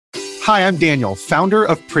Hi, I'm Daniel, founder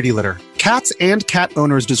of Pretty Litter. Cats and cat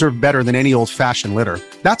owners deserve better than any old-fashioned litter.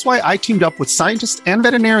 That's why I teamed up with scientists and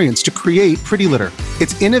veterinarians to create Pretty Litter.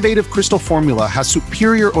 Its innovative crystal formula has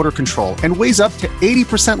superior odor control and weighs up to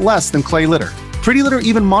 80% less than clay litter. Pretty Litter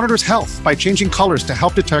even monitors health by changing colors to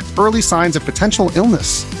help detect early signs of potential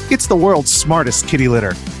illness. It's the world's smartest kitty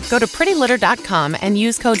litter. Go to prettylitter.com and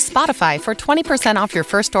use code SPOTIFY for 20% off your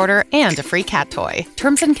first order and a free cat toy.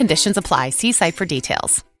 Terms and conditions apply. See site for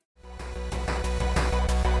details.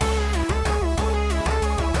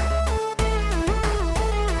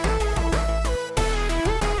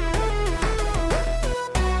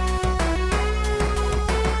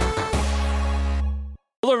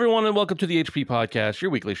 Hello, everyone, and welcome to the HP Podcast, your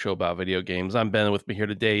weekly show about video games. I'm Ben, and with me here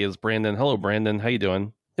today is Brandon. Hello, Brandon. How you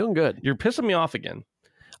doing? Doing good. You're pissing me off again.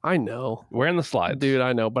 I know. Wearing the slides. Dude,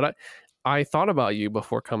 I know. But I thought about you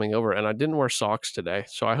before coming over, and I didn't wear socks today.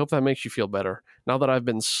 So I hope that makes you feel better. Now that I've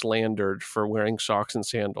been slandered for wearing socks and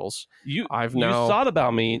sandals. You thought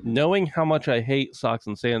about me knowing how much I hate socks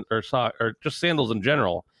and or just sandals in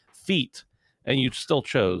general, feet, and you still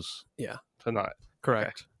chose to not.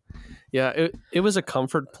 Correct. Okay. Yeah, it was a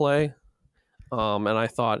comfort play. And I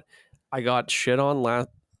thought I got shit on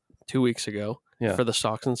 2 weeks ago for the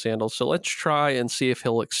socks and sandals. So let's try and see if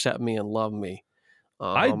he'll accept me and love me.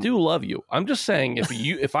 I do love you. I'm just saying,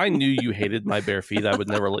 if I knew you hated my bare feet, I would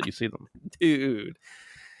never let you see them. Dude.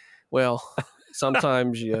 Well,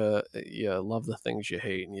 sometimes you love the things you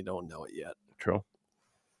hate and you don't know it yet. True.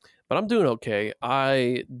 But I'm doing okay.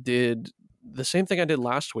 I did the same thing I did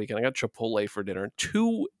last week, and I got Chipotle for dinner.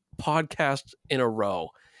 2 podcasts in a row.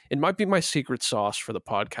 It might be my secret sauce for the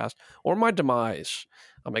podcast or my demise.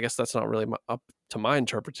 I guess that's not really up to my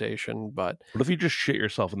interpretation, but what if you just shit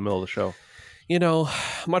yourself in the middle of the show? You know,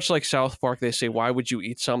 much like South Park, they say, why would you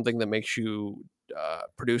eat something that makes you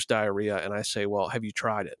produce diarrhea? And I say, well, have you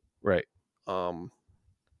tried it? Right. That's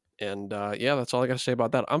all I got to say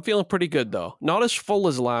about that. I'm feeling pretty good, though. Not as full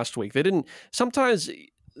as last week. Sometimes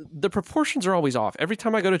the proportions are always off. Every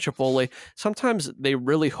time I go to Chipotle, sometimes they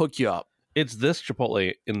really hook you up. It's this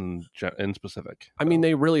Chipotle in specific. I mean,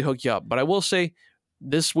 they really hook you up. But I will say,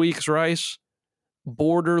 this week's rice,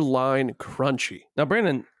 borderline crunchy. Now,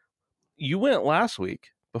 Brandon, you went last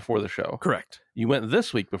week before the show. Correct. You went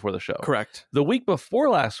this week before the show. Correct. The week before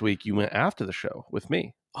last week, you went after the show with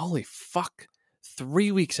me. Holy fuck.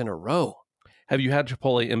 3 weeks in a row. Have you had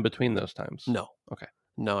Chipotle in between those times? No. Okay.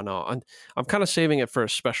 No. I'm kind of saving it for a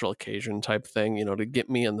special occasion type thing, to get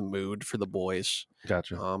me in the mood for the boys.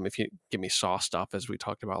 Gotcha. If you give me sauced up, as we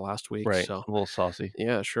talked about last week. Right. So, a little saucy.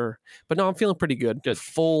 Yeah, sure. But no, I'm feeling pretty good. Good.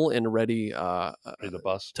 Full and ready ready to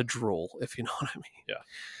bust. to drool, if you know what I mean. Yeah.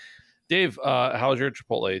 Dave, how was your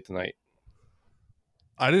Chipotle tonight?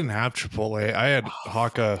 I didn't have Chipotle. I had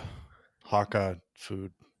Hakka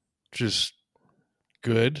food. Just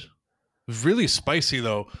good. It was really spicy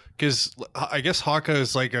though, because I guess Hakka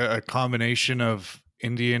is like a combination of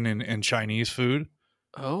Indian and Chinese food.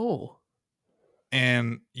 Oh.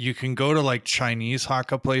 And you can go to like Chinese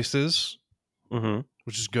Hakka places,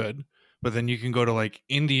 which is good. But then you can go to like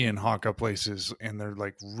Indian Hakka places and they're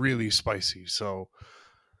like really spicy. So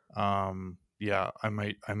I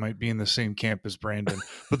might be in the same camp as Brandon.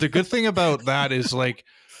 But the good thing about that is, like,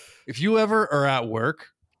 if you ever are at work,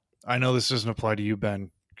 I know this doesn't apply to you,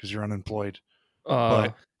 Ben, because you're unemployed.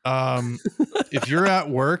 But if you're at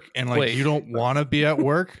work and like you don't want to be at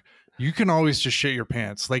work, you can always just shit your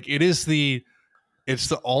pants. Like it's the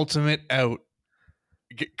ultimate out.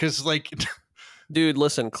 Because like, dude,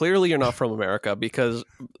 listen, clearly you're not from America, because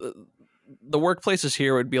the workplaces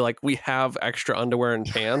here would be like, we have extra underwear and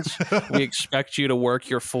pants. We expect you to work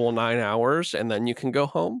your full 9 hours and then you can go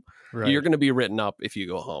home. Right. You're going to be written up if you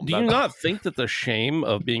go home. Do you not think that the shame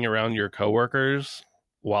of being around your coworkers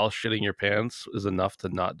while shitting your pants is enough to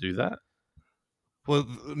not do that? Well,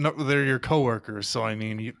 no, they're your coworkers, so I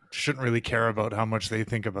mean, you shouldn't really care about how much they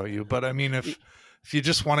think about you. But I mean, if you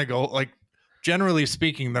just want to go, like, generally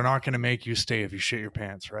speaking, they're not going to make you stay if you shit your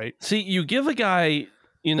pants, right? See, you give a guy,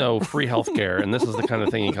 free healthcare, and this is the kind of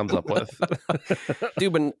thing he comes up with.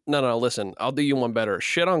 Dude, but no, listen, I'll do you one better.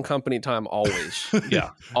 Shit on company time always.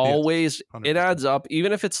 Yeah. Always. 100%. It adds up,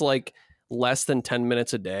 even if it's like less than 10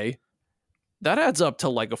 minutes a day. That adds up to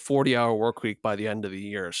like a 40-hour work week by the end of the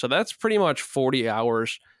year. So that's pretty much 40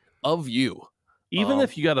 hours of you. Even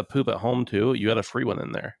if you got to poop at home too, you got a free one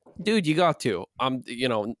in there. Dude, you got to.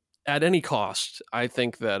 At any cost, I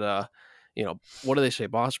think that what do they say?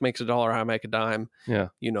 Boss makes $1, I make a dime. Yeah.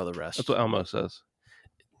 You know the rest. That's what Elmo says.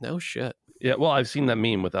 No shit. Yeah, well, I've seen that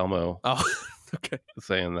meme with Elmo. Oh, okay.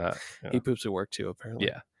 Saying that. Yeah. He poops at work too, apparently.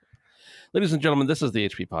 Yeah. Ladies and gentlemen, this is the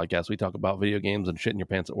HP Podcast. We talk about video games and shit in your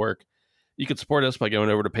pants at work. You can support us by going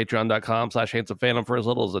over to patreon.com/handsomephantom for as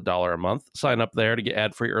little as $1 a month. Sign up there to get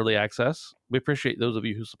ad-free early access. We appreciate those of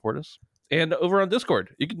you who support us. And over on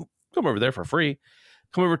Discord, you can come over there for free.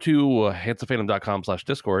 Come over to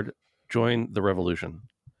handsomephantom.com/Discord. Join the revolution.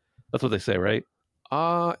 That's what they say, right?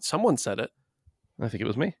 Someone said it. I think it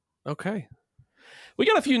was me. Okay. We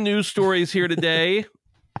got a few news stories here today.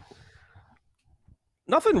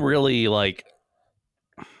 Nothing really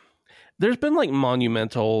there's been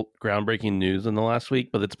monumental groundbreaking news in the last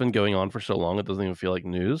week, but it's been going on for so long it doesn't even feel like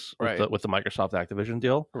news with the Microsoft Activision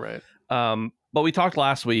deal. Right. But we talked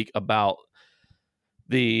last week about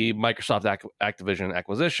the Microsoft Activision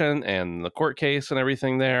acquisition and the court case and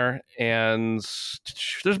everything there. And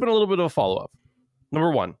there's been a little bit of a follow-up.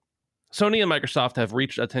 Number one, Sony and Microsoft have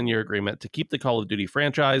reached a 10-year agreement to keep the Call of Duty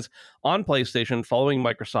franchise on PlayStation following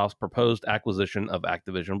Microsoft's proposed acquisition of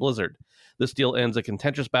Activision Blizzard. This deal ends a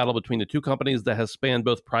contentious battle between the two companies that has spanned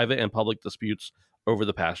both private and public disputes over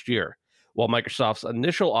the past year. While Microsoft's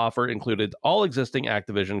initial offer included all existing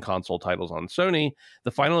Activision console titles on Sony,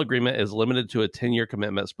 the final agreement is limited to a 10-year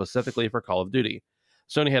commitment specifically for Call of Duty.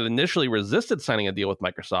 Sony had initially resisted signing a deal with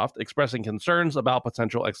Microsoft, expressing concerns about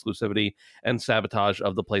potential exclusivity and sabotage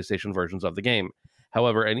of the PlayStation versions of the game.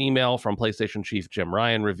 However, an email from PlayStation chief Jim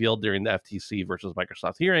Ryan revealed during the FTC versus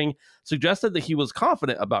Microsoft hearing suggested that he was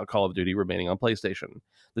confident about Call of Duty remaining on PlayStation.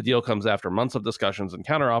 The deal comes after months of discussions and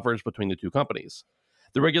counteroffers between the two companies.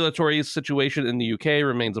 The regulatory situation in the UK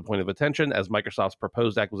remains a point of attention as Microsoft's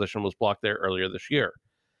proposed acquisition was blocked there earlier this year.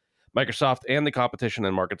 Microsoft and the Competition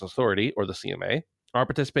and Markets Authority, or the CMA, are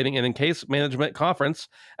participating in a case management conference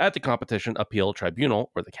at the Competition Appeal Tribunal,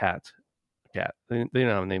 or the CAT. They don't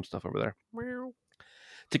have name stuff over there.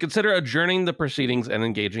 To consider adjourning the proceedings and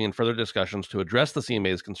engaging in further discussions to address the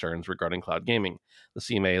CMA's concerns regarding cloud gaming. The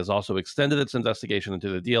CMA has also extended its investigation into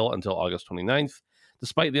the deal until August 29th.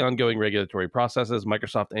 Despite the ongoing regulatory processes,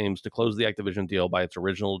 Microsoft aims to close the Activision deal by its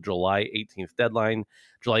original July 18th deadline.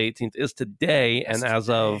 July 18th is today, and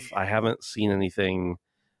I haven't seen anything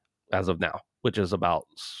as of now, which is about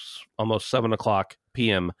almost 7 o'clock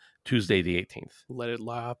p.m. Tuesday the 18th. Let it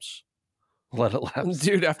lapse.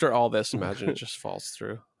 Dude, after all this, imagine it just falls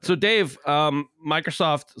through. So, Dave,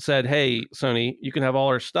 Microsoft said, hey, Sony, you can have all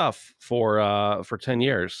our stuff for 10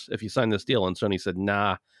 years if you sign this deal. And Sony said,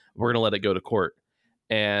 nah, we're going to let it go to court.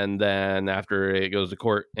 And then after it goes to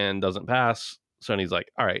court and doesn't pass, Sony's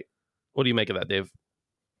like, all right, what do you make of that, Dave?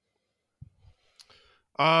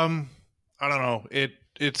 I don't know.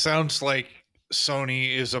 It sounds like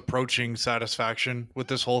Sony is approaching satisfaction with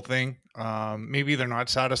this whole thing. Maybe they're not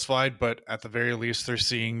satisfied, but at the very least, they're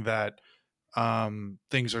seeing that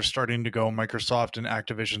things are starting to go Microsoft and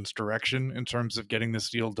Activision's direction in terms of getting this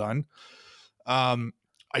deal done.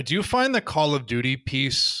 I do find the Call of Duty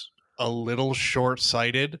piece a little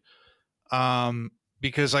short-sighted,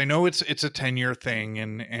 because I know it's a 10-year thing,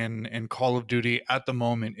 and Call of Duty at the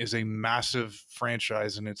moment is a massive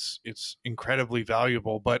franchise and it's incredibly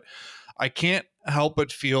valuable, but I can't help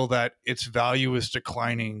but feel that its value is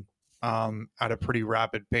declining at a pretty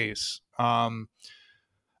rapid pace. I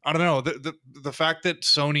don't know, the fact that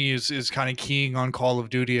Sony is kind of keying on Call of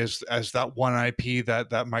Duty as that one IP that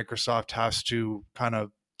Microsoft has to kind of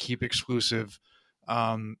keep exclusive.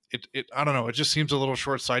 I don't know. It just seems a little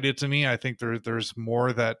short-sighted to me. I think there's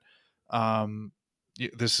more that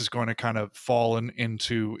this is going to kind of fall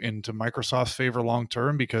into Microsoft's favor long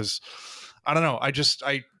term, because I don't know.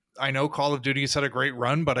 I know Call of Duty has had a great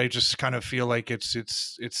run, but I just kind of feel like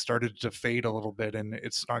it's started to fade a little bit, and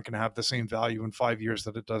it's not going to have the same value in 5 years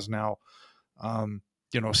that it does now.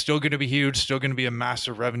 Still going to be huge, still going to be a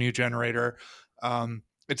massive revenue generator.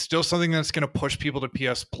 It's still something that's going to push people to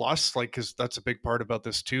PS Plus, because that's a big part about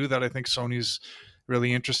this too, that I think Sony's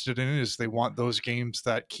really interested in, is they want those games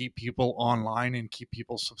that keep people online and keep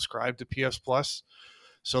people subscribed to PS Plus.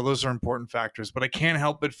 So those are important factors, but I can't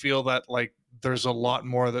help but feel that there's a lot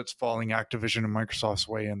more that's falling Activision and Microsoft's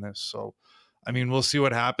way in this. So, I mean, we'll see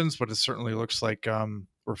what happens, but it certainly looks like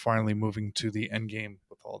we're finally moving to the end game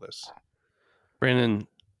with all this. Brandon,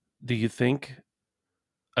 do you think,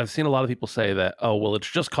 I've seen a lot of people say that, oh, well, it's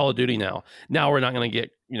just Call of Duty now. Now we're not going to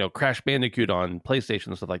get, Crash Bandicoot on PlayStation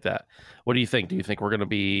and stuff like that. What do you think? Do you think we're going to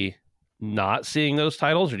be not seeing those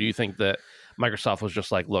titles? Or do you think that Microsoft was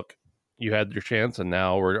just like, look, you had your chance and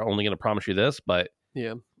now we're only going to promise you this? But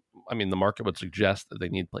yeah, I mean, the market would suggest that they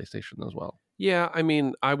need PlayStation as well. Yeah, I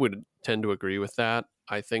mean, I would tend to agree with that.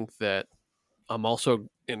 I think that I'm also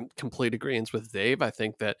in complete agreement with Dave. I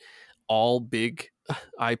think that all big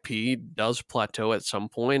IP does plateau at some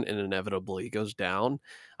point and inevitably goes down.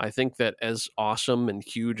 I think that as awesome and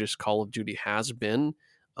huge as Call of Duty has been,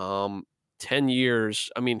 10 years,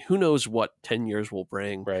 I mean, who knows what 10 years will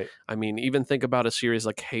bring? Right. I mean, even think about a series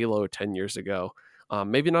like Halo 10 years ago.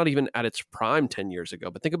 Maybe not even at its prime 10 years ago,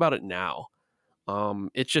 but think about it now.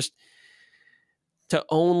 It's just to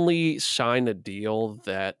only sign a deal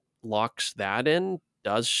that locks that in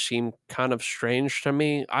does seem kind of strange to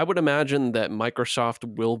me. I would imagine that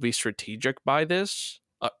Microsoft will be strategic by this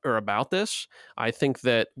or about this. I think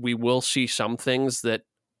that we will see some things that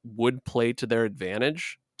would play to their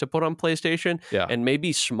advantage to put on PlayStation, Yeah. and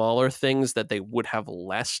maybe smaller things that they would have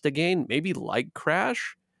less to gain, maybe like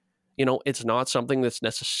Crash. It's not something that's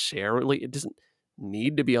necessarily, it doesn't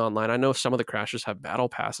need to be online. I know some of the Crashes have battle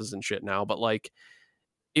passes and shit now, but like,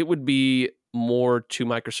 it would be more to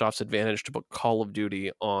Microsoft's advantage to put Call of Duty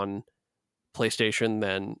on PlayStation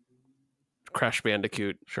than Crash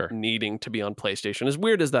Bandicoot needing to be on PlayStation. As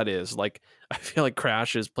weird as that is, like, I feel like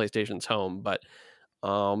Crash is PlayStation's home, but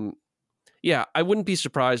yeah, I wouldn't be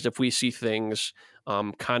surprised if we see things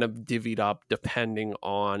kind of divvied up depending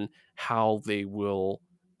on how they will,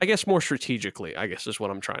 I guess, more strategically, I guess is what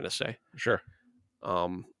I'm trying to say. Sure.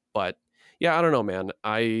 But yeah, I don't know, man.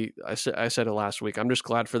 I said it last week. I'm just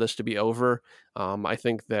glad for this to be over. I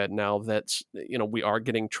think that now that's, we are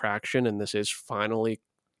getting traction, and this is finally,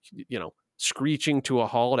 screeching to a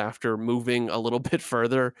halt after moving a little bit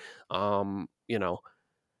further. I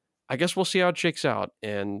guess we'll see how it shakes out.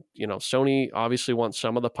 And, Sony obviously wants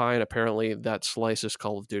some of the pie, and apparently that slice is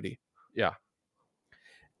Call of Duty. Yeah.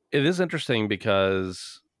 It is interesting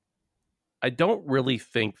because I don't really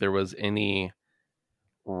think there was any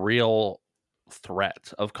real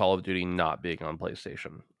threat of Call of Duty not being on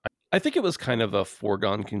PlayStation. I think it was kind of a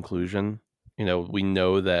foregone conclusion. We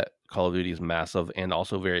know that Call of Duty is massive and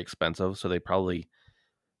also very expensive, so they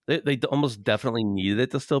almost definitely needed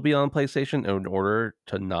it to still be on PlayStation in order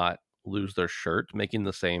to not lose their shirt, making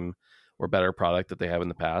the same or better product that they have in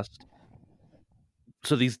the past.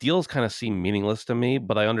 So these deals kind of seem meaningless to me,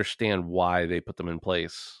 but I understand why they put them in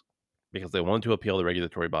place, because they wanted to appeal to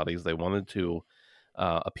regulatory bodies. They wanted to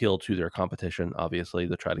appeal to their competition, obviously,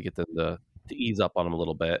 to try to get them to ease up on them a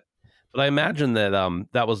little bit. But I imagine that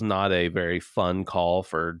that was not a very fun call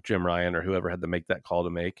for Jim Ryan or whoever had to make that call to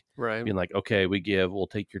make. Right. Being like, okay, we'll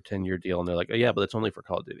take your 10-year deal. And they're like, oh, yeah, but it's only for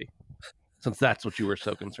Call of Duty. Since that's what you were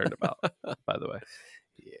so concerned about, by the way.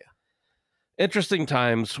 Yeah. Interesting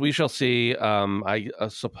times. We shall see. I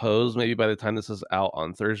suppose maybe by the time this is out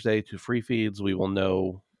on Thursday to free feeds, we will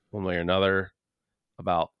know one way or another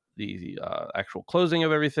about the actual closing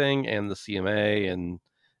of everything and the CMA, and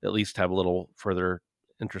at least have a little further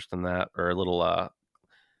interest in that, or a little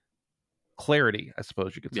clarity, I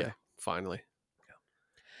suppose you could say. Yeah, finally.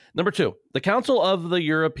 Number 2, the Council of the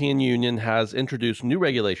European Union has introduced new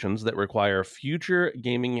regulations that require future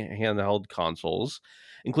gaming handheld consoles,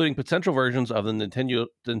 including potential versions of the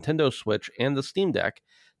Nintendo Switch and the Steam Deck,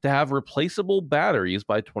 to have replaceable batteries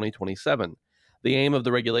by 2027. The aim of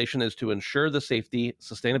the regulation is to ensure the safety,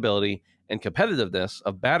 sustainability, and competitiveness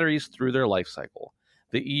of batteries through their life cycle.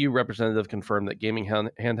 The EU representative confirmed that gaming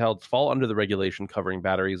handhelds fall under the regulation covering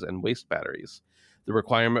batteries and waste batteries. The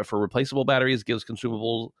requirement for replaceable batteries gives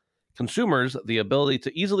consumers the ability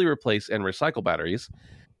to easily replace and recycle batteries.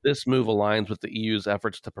 This move aligns with the EU's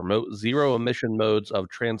efforts to promote zero-emission modes of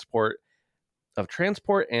transport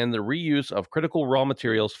and the reuse of critical raw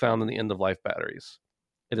materials found in the end-of-life batteries.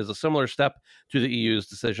 It is a similar step to the EU's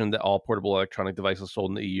decision that all portable electronic devices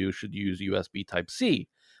sold in the EU should use USB Type-C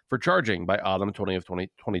for charging by autumn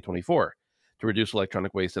 2024 to reduce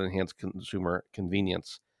electronic waste and enhance consumer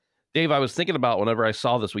convenience. Dave, I was thinking about, whenever I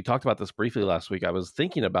saw this, we talked about this briefly last week, I was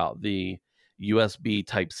thinking about the USB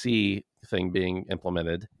Type-C thing being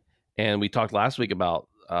implemented. And we talked last week about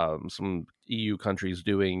some EU countries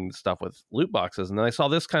doing stuff with loot boxes. And then I saw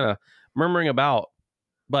this kind of murmuring about,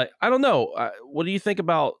 but I don't know. What do you think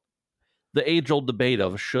about the age-old debate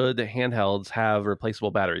of should handhelds have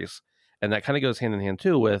replaceable batteries? And that kind of goes hand in hand,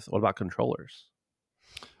 too, with what about controllers?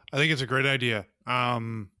 I think it's a great idea.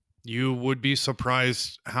 You would be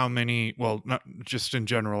surprised how many, well, not just in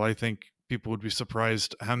general, I think people would be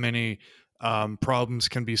surprised how many problems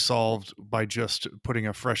can be solved by just putting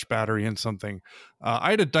a fresh battery in something.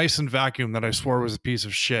 I had a Dyson vacuum that I swore was a piece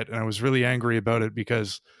of shit, and I was really angry about it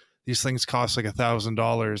because these things cost like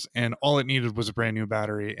 $1,000, and all it needed was a brand new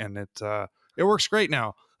battery, and it works great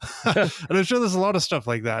now. And I'm sure there's a lot of stuff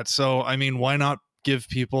like that. So, I mean, why not give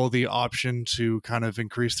people the option to kind of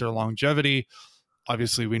increase their longevity?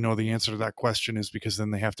 Obviously, we know the answer to that question is because then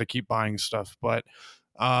they have to keep buying stuff. But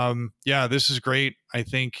yeah, this is great. I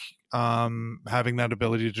think having that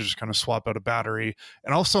ability to just kind of swap out a battery,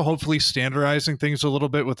 and also hopefully standardizing things a little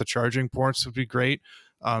bit with the charging ports would be great.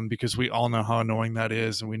 because we all know how annoying that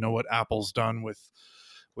is, and we know what Apple's done with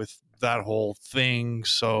that whole thing.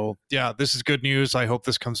 So yeah, this is good news. I hope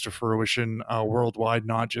this comes to fruition worldwide,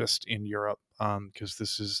 not just in Europe, because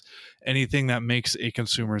this is anything that makes a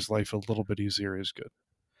consumer's life a little bit easier is good.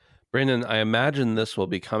 Brandon, I imagine this will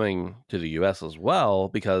be coming to the US as well,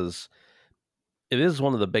 because it is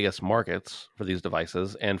one of the biggest markets for these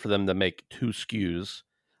devices, and for them to make 2 SKUs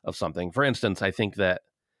of something. For instance, I think that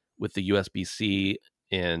with the USB-C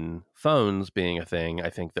in phones being a thing, I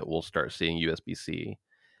think that we'll start seeing USB-C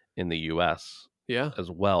in the US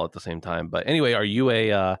as well at the same time. But anyway, are you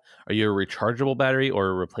a rechargeable battery or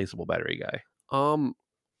a replaceable battery guy? I'm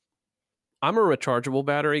a rechargeable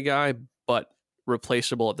battery guy, but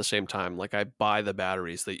replaceable at the same time. Like, I buy the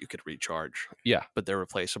batteries that you could recharge. Yeah, but they're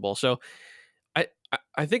replaceable. So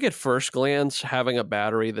I think at first glance, having a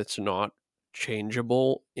battery that's not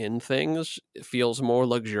changeable in things feels more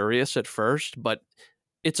luxurious at first, but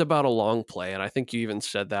it's about a long play. And I think you even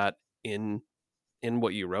said that in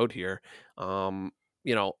what you wrote here.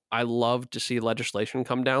 I love to see legislation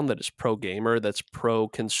come down that is pro gamer, that's pro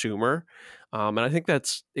consumer. And I think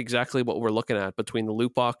that's exactly what we're looking at between the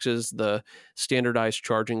loot boxes, the standardized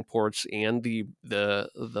charging ports, and the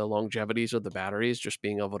longevities of the batteries, just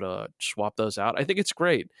being able to swap those out. I think it's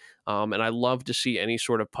great. And I love to see any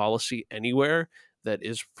sort of policy anywhere that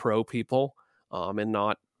is pro people, and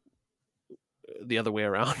not the other way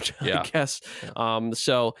around, I guess.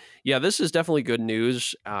 So yeah, this is definitely good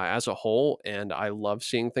news as a whole, and I love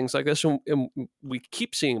seeing things like this, and we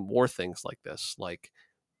keep seeing more things like this, like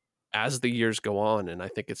as the years go on, and I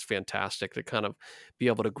think it's fantastic to kind of be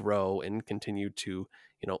able to grow and continue to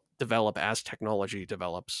develop as technology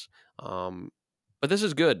develops. But this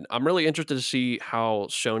is good. I'm really interested to see how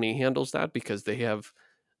Sony handles that, because they have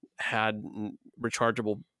had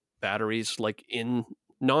rechargeable batteries, like in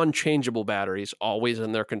non-changeable batteries, always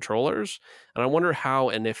in their controllers, and I wonder how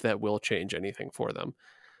and if that will change anything for them.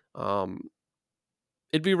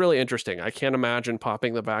 It'd be really interesting. I can't imagine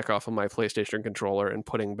popping the back off of my PlayStation controller and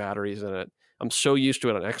putting batteries in it. I'm so used to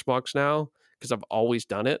it on Xbox now because I've always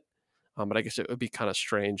done it, but I guess it would be kind of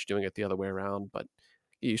strange doing it the other way around, but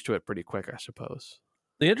get used to it pretty quick, I suppose.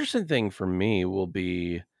 The interesting thing for me will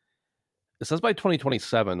be, it says by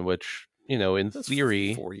 2027, which, that's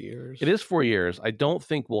theory, 4 years. It is 4 years. I don't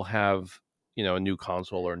think we'll have, a new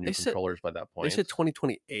console or new controllers by that point. They said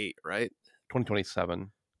 2028, right?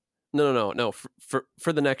 2027. No.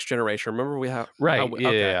 For the next generation. Remember we have right.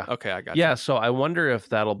 Okay, I got you. Yeah, so I wonder if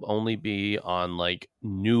that'll only be on like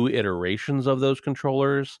new iterations of those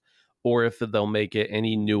controllers, or if they'll make it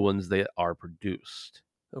any new ones that are produced.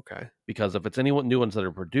 Okay. Because if it's any new ones that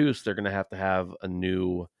are produced, they're going to have a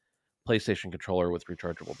new PlayStation controller with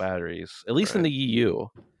rechargeable batteries, at least in the EU,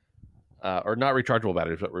 or not rechargeable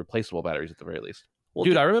batteries, but replaceable batteries at the very least. Well,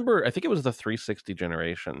 dude, I remember, I think it was the 360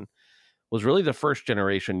 generation was really the first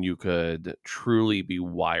generation you could truly be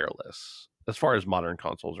wireless as far as modern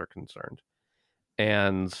consoles are concerned.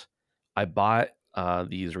 And I bought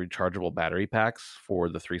these rechargeable battery packs for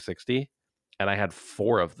the 360, and I had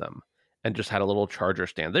 4 of them, and just had a little charger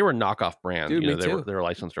stand. They were knockoff brand, dude, they were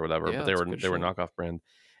licensed or whatever, but they were knockoff brand.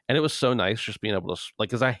 And it was so nice just being able to, like,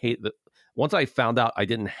 because I hate that. Once I found out I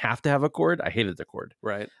didn't have to have a cord, I hated the cord.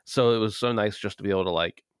 Right. So it was so nice just to be able to,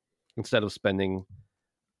 like, instead of spending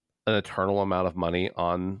an eternal amount of money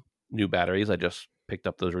on new batteries, I just picked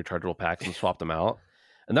up those rechargeable packs and swapped them out.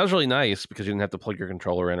 And that was really nice because you didn't have to plug your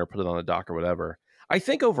controller in or put it on a dock or whatever. I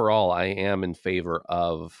think overall I am in favor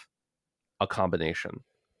of a combination.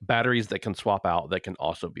 Batteries that can swap out that can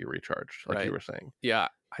also be recharged, like you were saying. Yeah,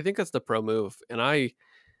 I think that's the pro move. And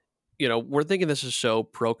we're thinking this is so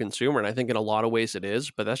pro-consumer, and I think in a lot of ways it is,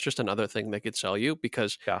 but that's just another thing that could sell you,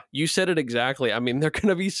 because you said it exactly. I mean, they're going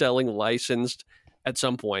to be selling licensed, at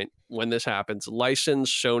some point when this happens,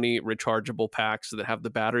 licensed Sony rechargeable packs that have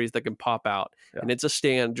the batteries that can pop out. Yeah. And it's a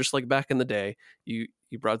stand, just like back in the day. You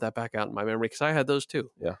brought that back out in my memory, because I had those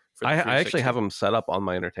too. Yeah, I actually have them set up on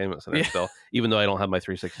my entertainment center still, even though I don't have my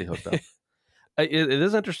 360 hooked up. It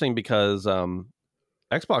is interesting because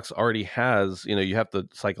Xbox already has, you have to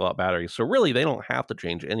cycle out batteries. So really, they don't have to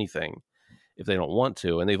change anything if they don't want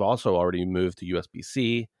to. And they've also already moved to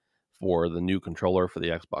USB-C for the new controller for the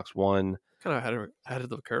Xbox One. Kind of ahead of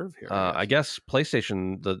the curve here. I guess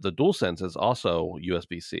PlayStation, the DualSense is also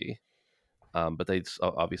USB-C, but they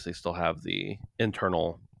obviously still have the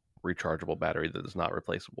internal rechargeable battery that is not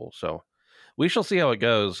replaceable. So we shall see how it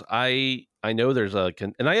goes. I know there's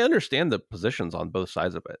and I understand the positions on both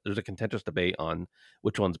sides of it. There's a contentious debate on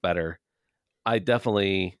which one's better. I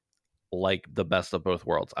definitely like the best of both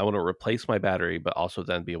worlds. I want to replace my battery, but also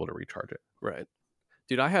then be able to recharge it. Right.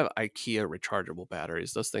 Dude, I have IKEA rechargeable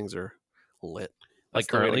batteries. Those things are lit. Like That's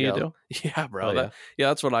the way to currently you go. do? Yeah, bro. Oh, yeah.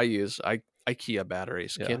 That's what I use. IKEA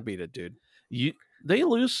batteries. Yeah. Can't beat it, dude. They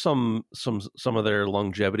lose some of their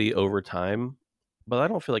longevity over time, but I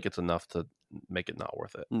don't feel like it's enough to make it not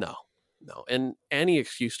worth it. No. And any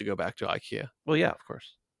excuse to go back to IKEA. Well, yeah, of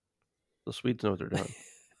course. The Swedes know what they're doing.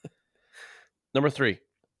 Number 3.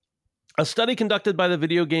 A study conducted by the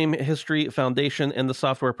Video Game History Foundation and the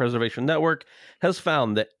Software Preservation Network has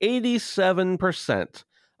found that 87%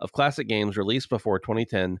 of classic games released before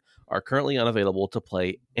 2010 are currently unavailable to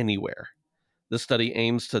play anywhere. This study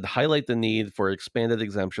aims to highlight the need for expanded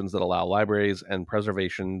exemptions that allow libraries and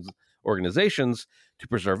preservation organizations to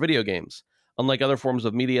preserve video games. Unlike other forms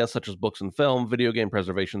of media, such as books and film, video game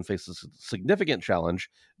preservation faces a significant challenge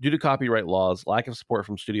due to copyright laws, lack of support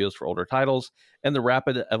from studios for older titles, and the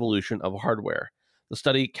rapid evolution of hardware. The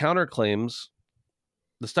study counters claims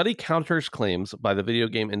by the video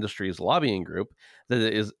game industry's lobbying group that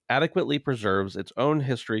it adequately preserves its own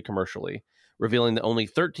history commercially, revealing that only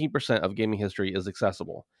 13% of gaming history is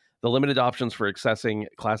accessible. The limited options for accessing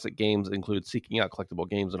classic games include seeking out collectible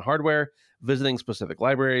games and hardware, visiting specific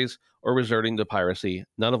libraries, or resorting to piracy,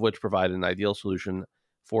 none of which provide an ideal solution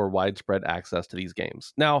for widespread access to these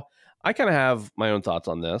games. Now, I kind of have my own thoughts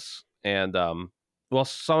on this, and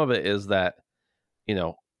some of it is that,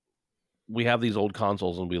 we have these old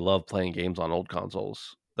consoles and we love playing games on old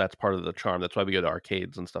consoles. That's part of the charm. That's why we go to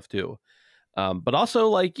arcades and stuff too. But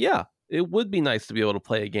also, it would be nice to be able to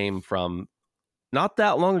play a game from not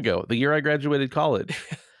that long ago, the year I graduated college,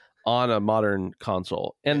 on a modern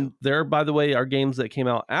console. And there, by the way, are games that came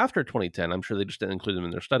out after 2010. I'm sure they just didn't include them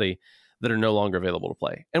in their study, that are no longer available to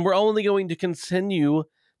play. And we're only going to continue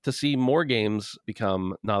to see more games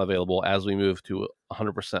become not available as we move to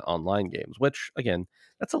 100% online games, which, again,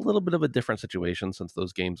 that's a little bit of a different situation since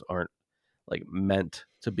those games aren't meant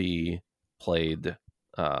to be played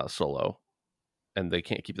solo, and they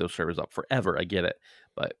can't keep those servers up forever. I get it.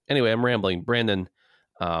 But anyway, I'm rambling. Brandon,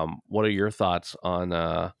 what are your thoughts on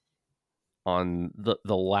the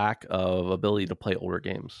lack of ability to play older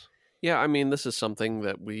games? Yeah, I mean, this is something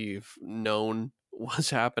that we've known was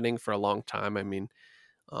happening for a long time. I mean,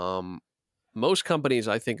 most companies,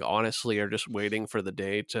 I think, honestly, are just waiting for the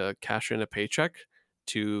day to cash in a paycheck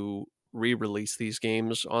to re-release these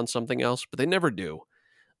games on something else, but they never do.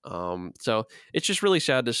 So it's just really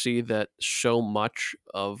sad to see that so much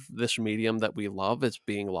of this medium that we love is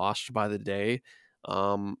being lost by the day.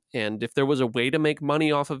 And if there was a way to make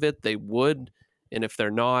money off of it, they would. And if they're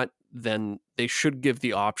not, then they should give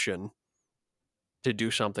the option to do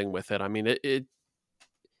something with it. I mean,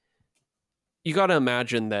 you got to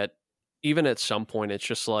imagine that even at some point, it's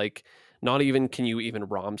just not even can you even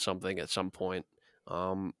ROM something at some point.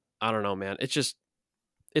 I don't know, man.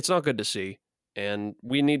 It's not good to see. And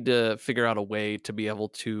we need to figure out a way to be able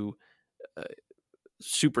to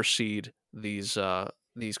supersede these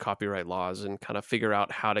copyright laws and kind of figure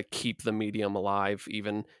out how to keep the medium alive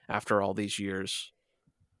even after all these years.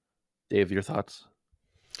 Dave, your thoughts?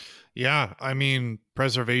 Yeah, I mean,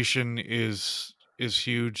 preservation is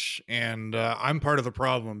huge, and I'm part of the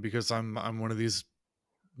problem because I'm one of these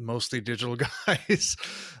mostly digital guys.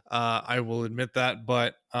 I will admit that,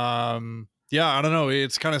 but yeah, I don't know.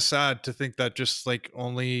 It's kind of sad to think that just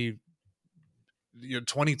only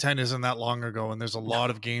 2010 isn't that long ago, and there's a lot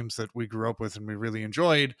of games that we grew up with and we really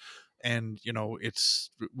enjoyed, and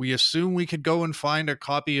we assume we could go and find a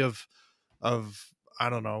copy of I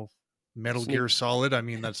don't know, Metal Gear Solid. I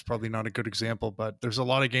mean, that's probably not a good example, but there's a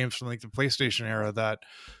lot of games from the PlayStation era that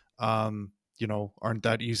aren't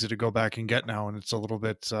that easy to go back and get now, and it's a little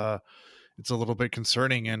bit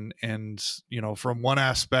concerning. And from one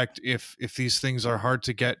aspect, if these things are hard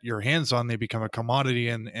to get your hands on, they become a commodity,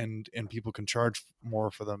 and people can charge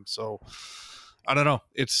more for them. So I don't know.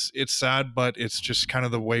 It's sad, but it's just kind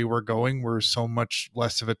of the way we're going. We're so much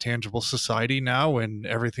less of a tangible society now, and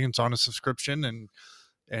everything's on a subscription,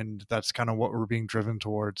 and that's kind of what we're being driven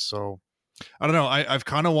towards. So I don't know. I've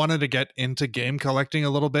kind of wanted to get into game collecting a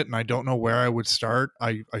little bit, and I don't know where I would start.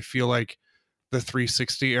 I feel like the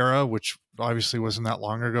 360 era, which obviously wasn't that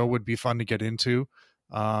long ago, would be fun to get into.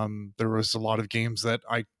 There was a lot of games that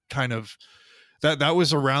I kind of that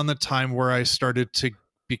was around the time where I started to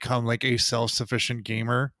become a self-sufficient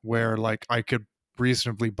gamer, where I could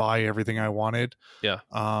reasonably buy everything I wanted. Yeah.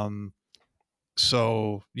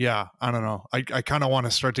 So yeah, I don't know. I kind of want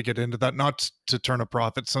to start to get into that, not to turn a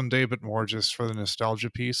profit someday, but more just for the nostalgia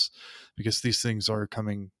piece, because these things are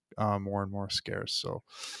coming more and more scarce. So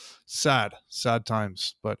sad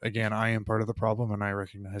times. But again, I am part of the problem, and I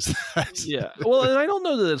recognize that. Yeah. Well, and I don't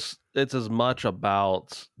know that it's as much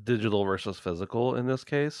about digital versus physical in this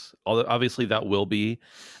case. Although obviously that will be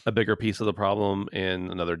a bigger piece of the problem in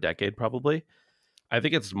another decade, probably. I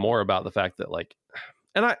think it's more about the fact that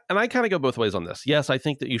and I kind of go both ways on this. Yes, I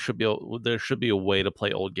think that there should be a way to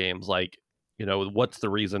play old games. Like, what's the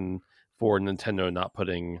reason for Nintendo not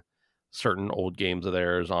putting certain old games of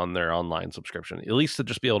theirs on their online subscription, at least to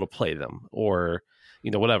just be able to play them, or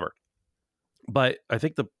whatever. But I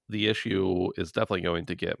think the issue is definitely going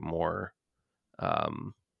to get more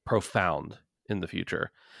profound in the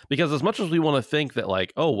future, because as much as we want to think that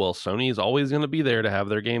oh well, Sony's always going to be there to have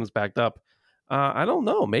their games backed up, I don't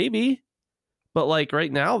know, maybe. But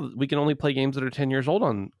right now, we can only play games that are 10 years old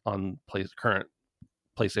on current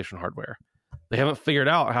PlayStation hardware. They haven't figured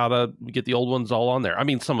out how to get the old ones all on there. I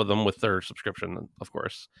mean, some of them with their subscription, of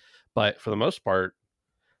course, but for the most part,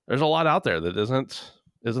 there's a lot out there that isn't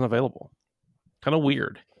available. Kind of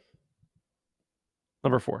weird.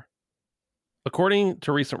 Number 4. According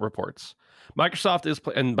to recent reports, Microsoft is,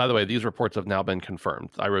 and by the way, these reports have now been confirmed.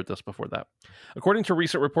 I wrote this before that. According to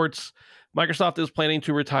recent reports, Microsoft is planning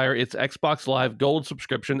to retire its Xbox Live Gold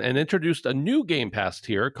subscription and introduced a new Game Pass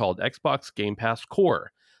tier called Xbox Game Pass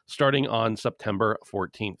Core, starting on September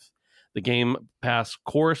 14th. The Game Pass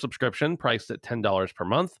Core subscription, priced at $10 per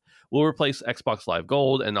month, will replace Xbox Live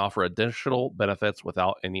Gold and offer additional benefits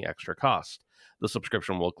without any extra cost. The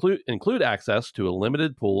subscription will include access to a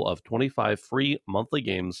limited pool of 25 free monthly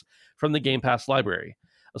games from the Game Pass library,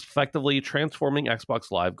 effectively transforming Xbox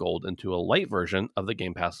Live Gold into a light version of the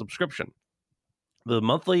Game Pass subscription. The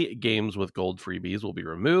monthly games with gold freebies will be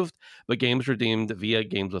removed, but games redeemed via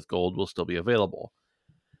Games with Gold will still be available.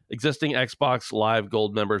 Existing Xbox Live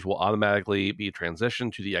Gold members will automatically be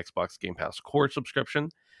transitioned to the Xbox Game Pass Core subscription.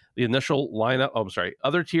 The initial lineup,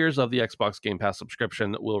 other tiers of the Xbox Game Pass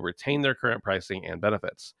subscription will retain their current pricing and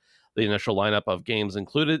benefits. The initial lineup of games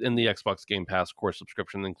included in the Xbox Game Pass Core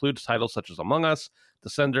subscription includes titles such as Among Us,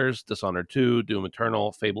 Descenders, Dishonored 2, Doom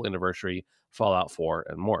Eternal, Fable Anniversary, Fallout 4,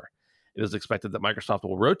 and more. It is expected that Microsoft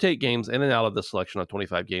will rotate games in and out of the selection of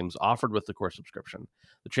 25 games offered with the Core subscription.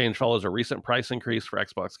 The change follows a recent price increase for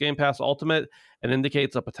Xbox Game Pass Ultimate and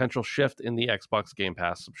indicates a potential shift in the Xbox Game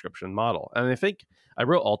Pass subscription model. And I think I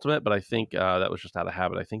wrote Ultimate, but I think that was just out of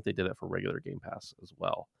habit. I think they did it for regular Game Pass as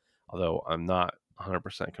well, although I'm not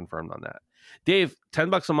 100% confirmed on that. Dave,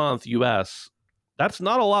 $10 a month US, that's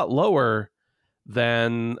not a lot lower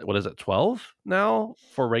than, what is it, 12 now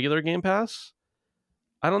for regular Game Pass?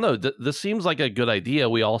 I don't know. This seems like a good idea.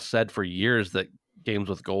 We all said for years that Games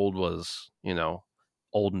with Gold was,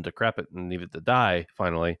 old and decrepit and needed to die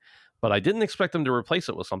finally. But I didn't expect them to replace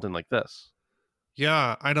it with something like this.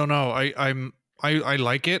 Yeah, I don't know. I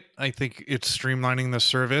like it. I think it's streamlining the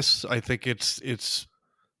service. I think it's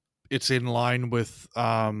in line with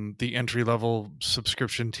the entry level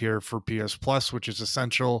subscription tier for PS Plus, which is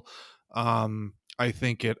essential. I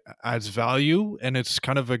think it adds value, and it's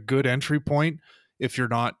kind of a good entry point if you're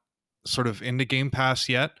not sort of into Game Pass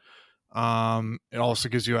yet. It also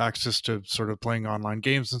gives you access to sort of playing online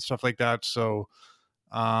games and stuff like that. So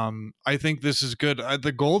I think this is good.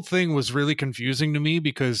 The gold thing was really confusing to me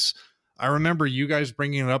because I remember you guys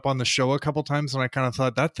bringing it up on the show a couple times, and I kind of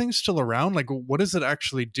thought, that thing's still around? Like, what does it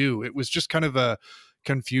actually do? It was just kind of a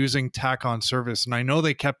confusing tack on service. And I know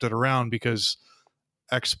they kept it around because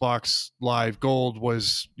Xbox Live Gold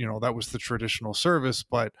was, that was the traditional service,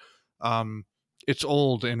 but it's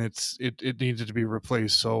old and it needed to be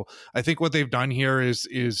replaced. So I think what they've done here is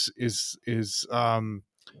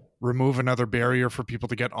remove another barrier for people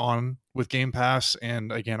to get on with Game Pass.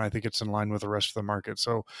 And again, I think it's in line with the rest of the market.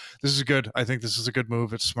 So this is good. I think this is a good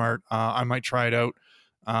move. It's smart. I might try it out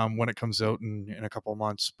when it comes out in a couple of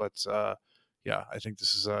months. But yeah, I think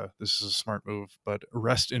this is a smart move. But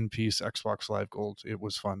rest in peace, Xbox Live Gold. It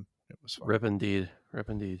was fun. Rip indeed.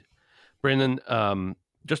 Brandon,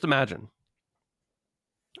 just imagine.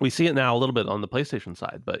 We see it now a little bit on the PlayStation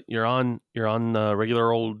side, but you're on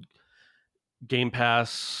regular old Game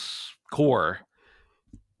Pass Core,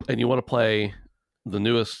 and you want to play the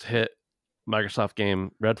newest hit Microsoft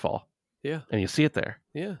game, Redfall. Yeah. And you see it there.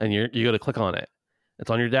 Yeah. And you go to click on it. It's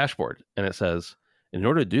on your dashboard, and it says, in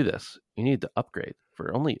order to do this, you need to upgrade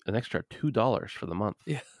for only an extra $2 for the month.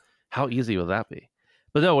 Yeah. How easy will that be?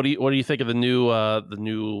 But no, what do you think of the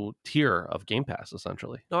new tier of Game Pass,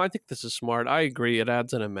 essentially? No, I think this is smart. I agree. It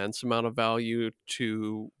adds an immense amount of value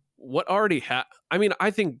to what already I mean,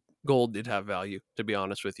 I think Gold did have value, to be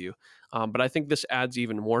honest with you. But I think this adds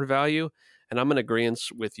even more value. And I'm in agreement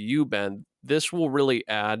with you, Ben. this will really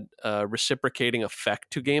add a reciprocating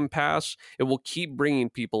effect to Game Pass. It will keep bringing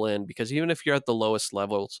people in because even if you're at the lowest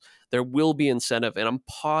levels, there will be incentive. And I'm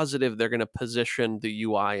positive they're going to position the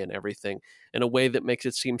UI and everything in a way that makes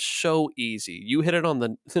it seem so easy. You hit it on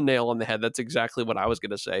the nail on the head. That's exactly what I was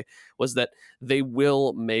going to say, was that they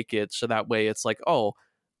will make it so that way it's like, oh,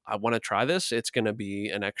 I want to try this. It's going to be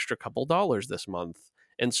an extra couple dollars this month.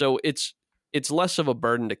 And so it's less of a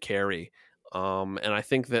burden to carry. And I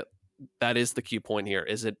think that is the key point here,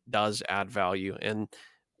 is it does add value. And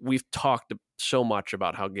we've talked so much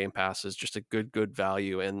about how Game Pass is just a good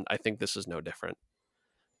value. And I think this is no different.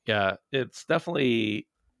 Yeah, it's definitely,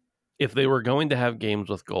 if they were going to have games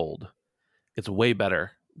with gold, it's way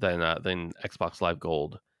better than Xbox Live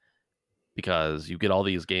Gold, because you get all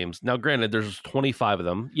these games. Now, granted, there's 25 of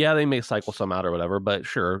them. Yeah, they may cycle some out or whatever, but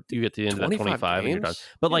sure, you get to the end of that 25 and you're done.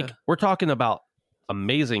 But like, we're talking about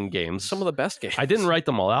amazing games, some of the best games. I didn't write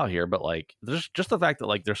them all out here, but like, there's just the fact that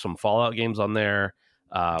like there's some Fallout games on there.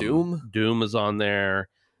 Doom is on there.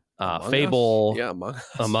 Fable,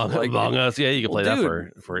 Among Us. Yeah, you can play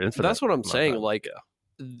that for Infinite. That's what I'm saying. Like,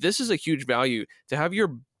 this is a huge value to have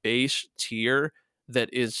your base tier that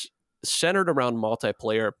is centered around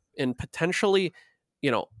multiplayer, and potentially, I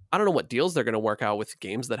don't know what deals they're going to work out with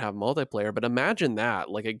games that have multiplayer, but imagine that,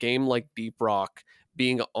 like a game like Deep Rock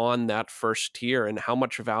being on that first tier, and how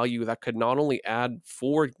much value that could not only add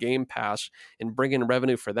for Game Pass and bring in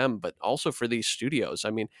revenue for them, but also for these studios.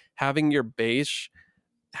 I mean, having your base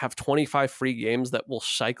have 25 free games that will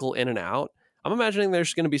cycle in and out, I'm imagining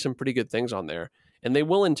there's going to be some pretty good things on there, and they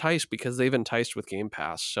will entice because they've enticed with Game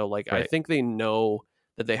Pass. So like, right. I think they know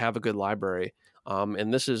that they have a good library.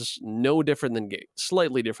 And this is no different than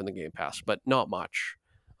slightly different than Game Pass, but not much.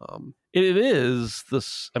 It is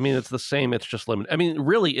this. I mean, it's the same. It's just limited. I mean,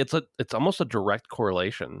 really, it's almost a direct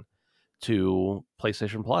correlation to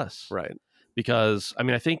PlayStation Plus, right? Because I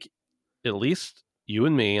mean, I think at least you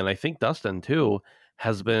and me, and I think Dustin too,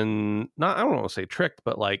 has been I don't want to say tricked,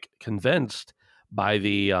 but like convinced by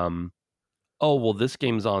the oh well, this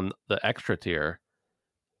game's on the extra tier.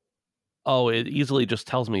 Oh, it easily just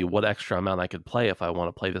tells me what extra amount I could play if I want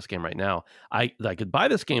to play this game right now. I could buy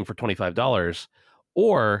this game for $25,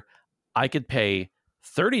 or I could pay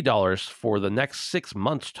 $30 for the next 6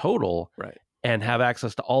 months total, right, and have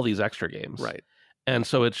access to all these extra games, right. And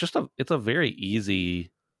so it's just a very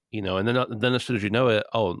easy, and then as soon as you know it,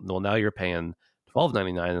 oh well, now you're paying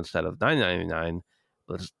 $12.99 instead of $9.99.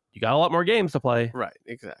 But you got a lot more games to play, right?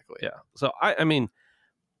 Exactly. Yeah. So I mean.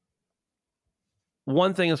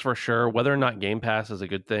 One thing is for sure, whether or not Game Pass is a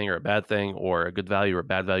good thing or a bad thing, or a good value or a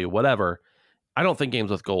bad value, whatever, I don't think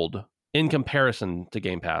games with gold in comparison to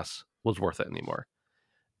Game Pass was worth it anymore.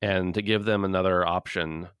 And to give them another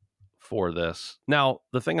option for this. Now,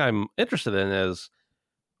 the thing I'm interested in is,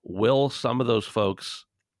 will some of those folks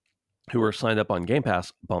who are signed up on Game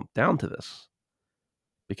Pass bump down to this?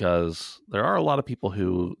 Because there are a lot of people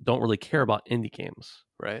who don't really care about indie games,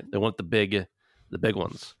 right? They want the big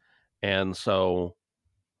ones. And so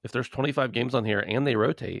if there's 25 games on here and they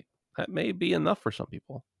rotate, that may be enough for some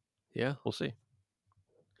people. Yeah. We'll see.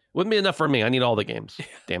 Wouldn't be enough for me. I need all the games.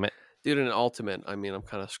 Damn it. Dude, in Ultimate, I mean, I'm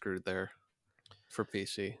kind of screwed there for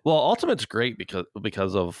PC. Well, Ultimate's great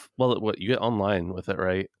because of, well, what you get online with it,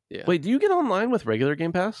 right? Yeah. Wait, do you get online with regular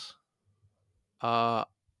Game Pass? No,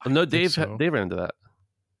 Dave ran into that.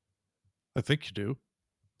 I think you do.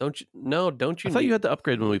 Don't you? I thought you had to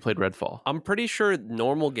upgrade when we played Redfall. I'm pretty sure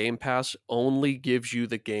normal Game Pass only gives you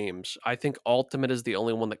the games. I think Ultimate is the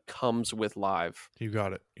only one that comes with Live. You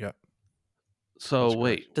got it. Yeah. So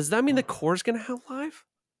wait, does that mean the core's gonna have Live?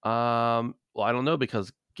 Well, I don't know,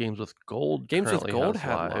 because Games with Gold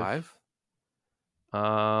had Live.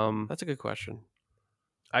 That's a good question.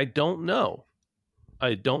 I don't know.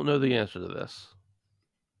 I don't know the answer to this.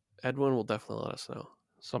 Edwin will definitely let us know.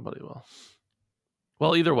 Somebody will.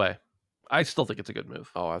 Well, either way, I still think it's a good move.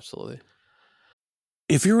 Oh, absolutely.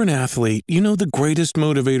 If you're an athlete, you know the greatest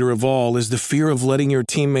motivator of all is the fear of letting your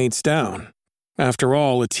teammates down. After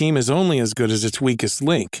all, a team is only as good as its weakest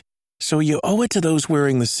link. So you owe it to those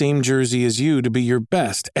wearing the same jersey as you to be your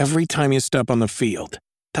best every time you step on the field.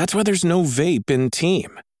 That's why there's no vape in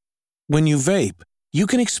team. When you vape, you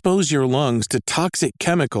can expose your lungs to toxic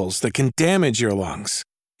chemicals that can damage your lungs.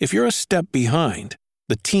 If you're a step behind,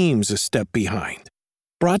 the team's a step behind.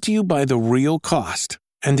 Brought to you by The Real Cost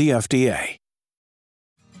and the FDA.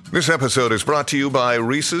 This episode is brought to you by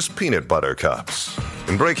Reese's Peanut Butter Cups.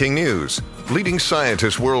 In breaking news, leading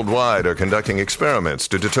scientists worldwide are conducting experiments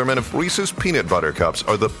to determine if Reese's Peanut Butter Cups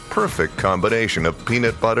are the perfect combination of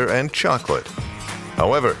peanut butter and chocolate.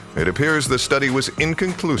 However, it appears the study was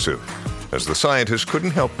inconclusive. as the scientists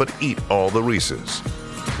couldn't help but eat all the Reese's.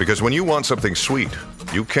 Because when you want something sweet,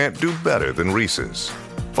 you can't do better than Reese's.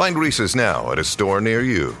 Find Reese's now at a store near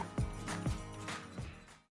you.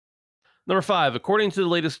 Number 5, according to the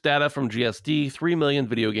latest data from GSD, 3 million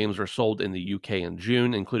video games were sold in the UK in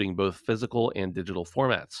June, including both physical and digital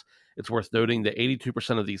formats. It's worth noting that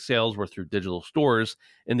 82% of these sales were through digital stores,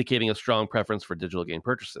 indicating a strong preference for digital game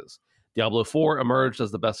purchases. Diablo 4 emerged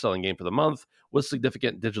as the best-selling game for the month, with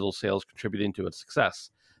significant digital sales contributing to its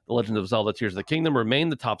success. The Legend of Zelda Tears of the Kingdom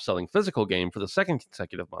remained the top-selling physical game for the second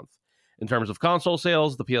consecutive month. In terms of console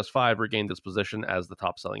sales, the PS5 regained its position as the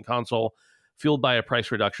top-selling console, fueled by a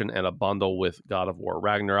price reduction and a bundle with God of War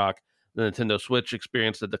Ragnarok. The Nintendo Switch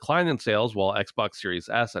experienced a decline in sales, while Xbox Series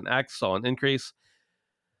S and X saw an increase.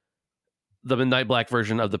 The Midnight Black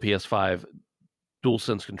version of the PS5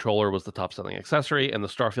 DualSense controller was the top-selling accessory, and the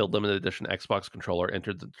Starfield Limited Edition Xbox controller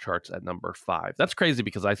entered the charts at number 5. That's crazy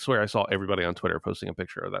because I swear I saw everybody on Twitter posting a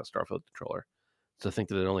picture of that Starfield controller. To think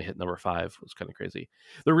that it only hit number 5 was kind of crazy.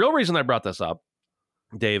 The real reason I brought this up,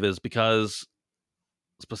 Dave, is because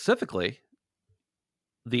specifically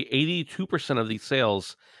the 82% of these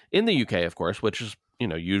sales in the UK, of course, which is,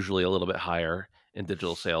 usually a little bit higher in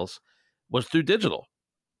digital sales, was through digital,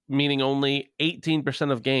 meaning only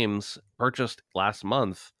 18% of games purchased last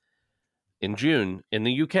month in June in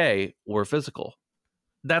the UK were physical.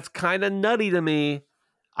 That's kind of nutty to me.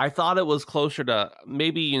 I thought it was closer to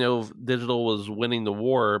maybe, digital was winning the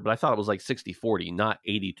war, but I thought it was like 60-40, not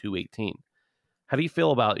 82-18. How do you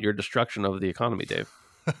feel about your destruction of the economy, Dave?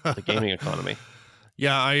 The gaming economy?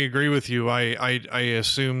 Yeah, I agree with you. I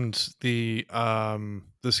assumed the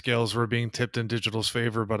scales were being tipped in digital's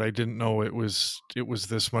favor, but I didn't know it was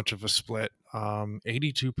this much of a split.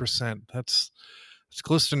 82%. That's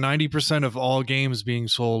close to 90% of all games being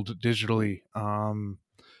sold digitally.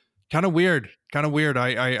 Kind of weird.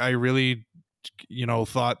 I really,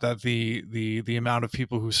 thought that the amount of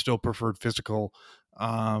people who still preferred physical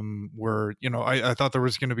were, I thought there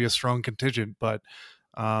was going to be a strong contingent, but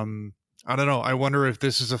I don't know. I wonder if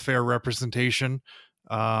this is a fair representation.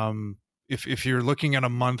 If you're looking at a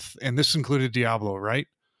month, and this included Diablo, right?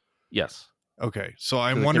 Yes. Okay. So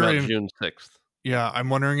I'm wondering, June 6th. Yeah, I'm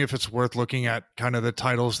wondering if it's worth looking at kind of the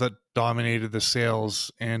titles that dominated the sales,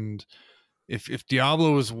 and if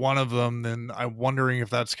Diablo is one of them, then I'm wondering if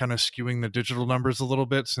that's kind of skewing the digital numbers a little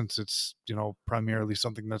bit, since it's, primarily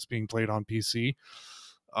something that's being played on PC.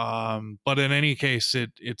 But in any case,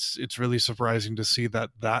 it's really surprising to see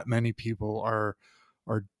that many people are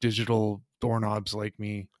digital doorknobs like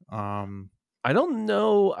me. I don't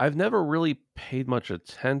know. I've never really paid much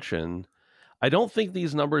attention. I don't think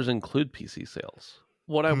these numbers include PC sales.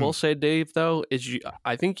 What I will say, Dave, though, is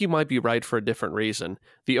I think you might be right for a different reason.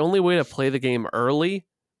 The only way to play the game early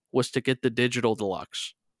was to get the digital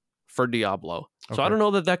deluxe for Diablo. So Okay. I don't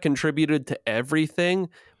know that contributed to everything,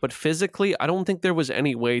 but physically, I don't think there was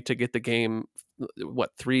any way to get the game,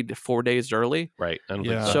 3 to 4 days early. Right.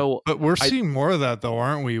 Yeah. So, but we're seeing more of that, though,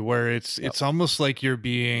 aren't we? Where it's almost like you're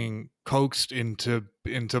being coaxed into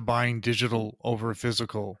buying digital over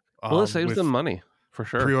physical. Well, it saves them money for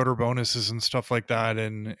sure. Pre-order bonuses and stuff like that,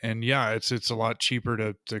 and yeah, it's a lot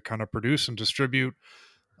cheaper to kind of produce and distribute.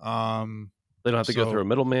 They don't have to go through a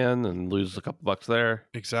middleman and lose a couple bucks there.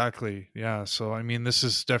 Exactly. Yeah. So, I mean, this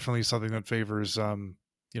is definitely something that favors,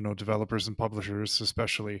 developers and publishers,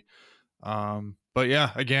 especially. But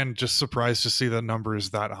yeah, again, just surprised to see that number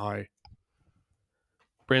is that high.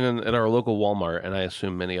 Brandon, at our local Walmart, and I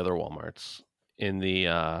assume many other Walmarts, in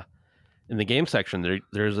the game section,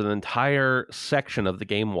 there's an entire section of the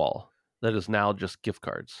game wall that is now just gift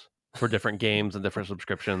cards for different games and different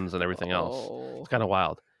subscriptions and everything else. It's kind of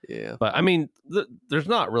wild. Yeah. But I mean, there's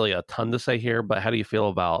not really a ton to say here, but how do you feel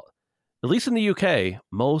about, at least in the UK,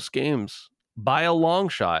 most games by a long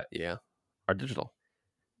shot are digital?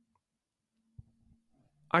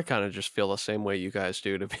 I kind of just feel the same way you guys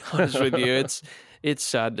do, to be honest with you. It's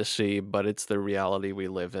sad to see, but it's the reality we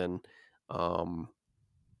live in. And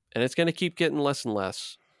it's going to keep getting less and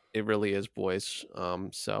less. It really is, boys.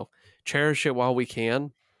 So cherish it while we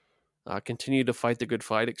can. Continue to fight the good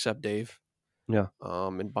fight, except Dave. Yeah.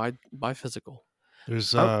 And buy physical.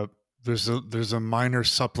 There's a minor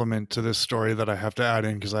supplement to this story that I have to add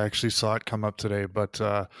in because I actually saw it come up today. But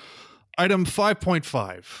item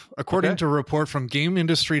 5.5, according to a report from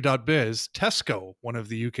GameIndustry.biz, Tesco, one of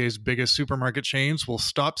the UK's biggest supermarket chains, will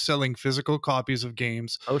stop selling physical copies of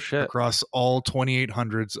games across all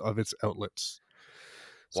 2,800 of its outlets.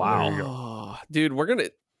 So wow, dude,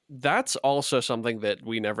 that's also something that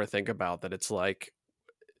we never think about, that it's like,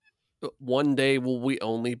 one day will we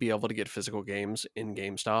only be able to get physical games in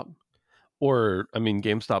GameStop? Or, I mean,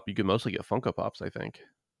 GameStop, you can mostly get Funko Pops, I think,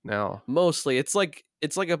 now. Mostly. It's like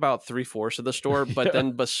about 3/4 of the store, but Yeah.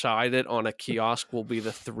 then beside it on a kiosk will be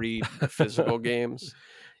the 3 physical games.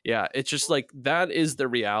 Yeah, it's just like that is the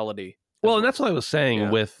reality. Well, and that's what I was saying Yeah.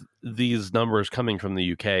 with these numbers coming from the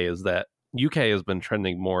UK is that UK has been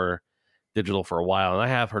trending more digital for a while. And I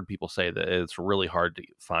have heard people say that it's really hard to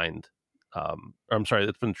find.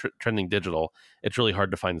 It's been trending digital. It's really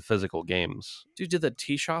hard to find physical games. Dude, did the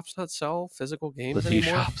tea shops not sell physical games The tea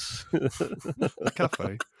anymore? shops.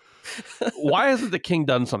 Cafe. Why hasn't the king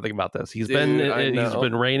done something about this? He's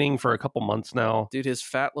been reigning for a couple months now. Dude, his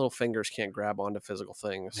fat little fingers can't grab onto physical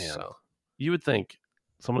things. Man. So You would think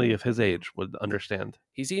somebody of his age would understand.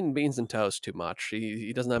 he's eating beans and toast too much.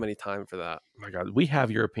 He doesn't have any time for that. Oh my God, we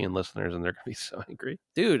have European listeners and they're going to be so angry.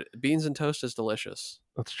 Dude, beans and toast is delicious.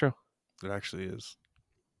 That's true. It actually is.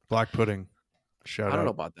 Black pudding. Shout out. I don't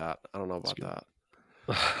know about that. I don't know about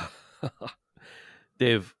that.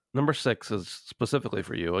 Dave, number 6 is specifically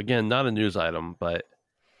for you. Again, not a news item, but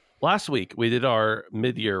last week we did our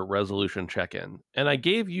mid-year resolution check-in, and I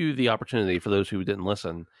gave you the opportunity, for those who didn't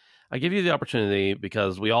listen, I gave you the opportunity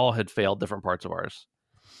because we all had failed different parts of ours,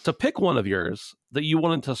 to pick one of yours that you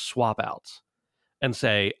wanted to swap out and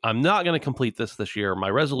say, I'm not going to complete this year. My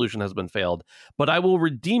resolution has been failed, but I will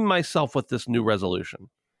redeem myself with this new resolution.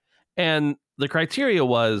 And the criteria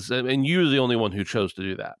was, and you're the only one who chose to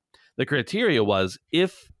do that. The criteria was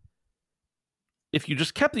if you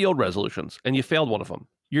just kept the old resolutions and you failed one of them,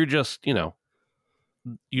 you're just, you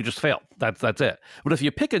just failed. That's it. But if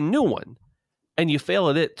you pick a new one and you fail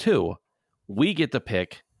at it too, we get to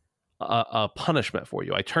pick a punishment for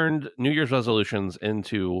you. I turned New Year's resolutions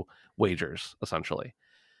into wagers, essentially.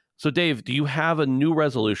 So, Dave, do you have a new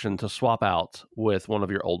resolution to swap out with one of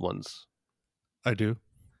your old ones? I do.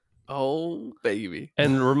 Oh, baby.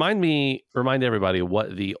 And remind everybody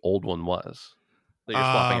what the old one was that you're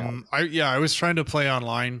swapping out. I was trying to play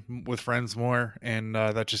online with friends more, and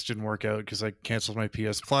that just didn't work out because I canceled my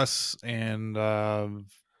PS Plus and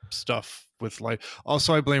stuff with life.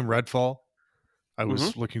 Also, I blame Redfall. I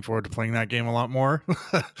was looking forward to playing that game a lot more,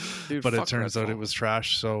 Dude, but it turns Redfall. out it was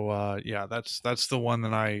trash. So that's the one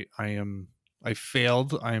that I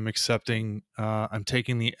failed. I am accepting. I'm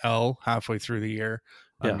taking the L halfway through the year.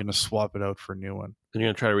 I'm going to swap it out for a new one. And you're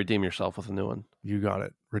going to try to redeem yourself with a new one. You got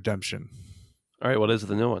it. Redemption. All right. What is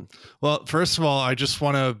the new one? Well, first of all, I just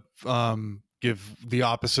want to give the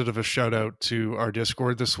opposite of a shout out to our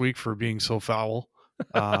Discord this week for being so foul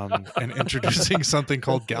and introducing something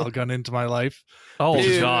called Galgun into my life. Oh,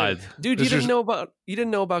 God. Dude, you didn't know about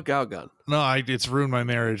Galgun. No, it's ruined my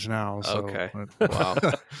marriage now. So. Okay. Wow.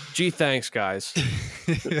 Gee, thanks, guys.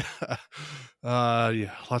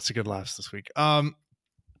 Lots of good laughs this week.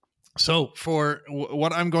 So for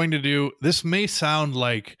what I'm going to do, this may sound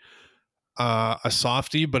like a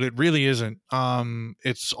softie, but it really isn't.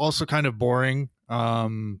 It's also kind of boring,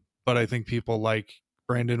 but I think people like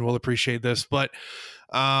Brandon will appreciate this. But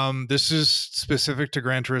this is specific to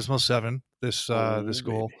Gran Turismo 7, this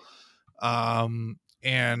goal.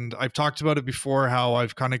 And I've talked about it before, how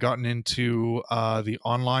I've kind of gotten into the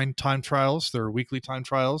online time trials. There are weekly time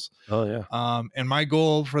trials. Oh, yeah. And my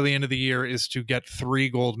goal for the end of the year is to get 3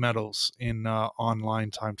 gold medals in online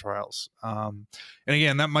time trials. And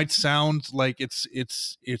again, that might sound like it's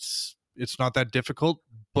not that difficult,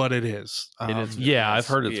 but it is. It is. Yeah, I've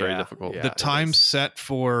heard it's very difficult. The time set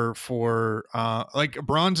for like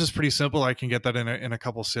bronze is pretty simple. I can get that in a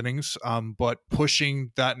couple sittings. But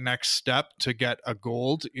pushing that next step to get a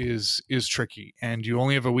gold is tricky, and you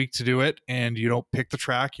only have a week to do it, and you don't pick the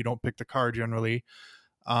track, you don't pick the car generally.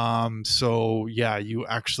 So yeah, you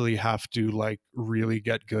actually have to like really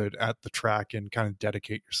get good at the track and kind of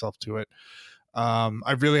dedicate yourself to it.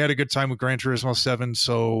 I've really had a good time with Gran Turismo 7,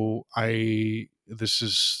 so this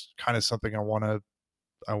is kind of something I want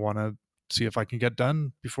to see if I can get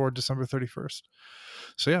done before December 31st.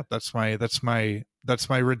 So yeah, that's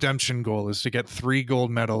my redemption goal, is to get 3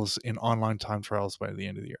 gold medals in online time trials by the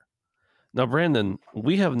end of the year. Now, Brandon,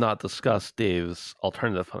 we have not discussed Dave's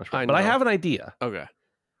alternative punishment, but I have an idea. Okay.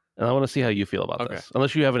 And I want to see how you feel about this,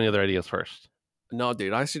 unless you have any other ideas first. No,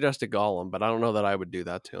 dude, I suggested Gollum, but I don't know that I would do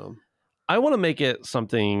that to him. I want to make it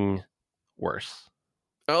something worse.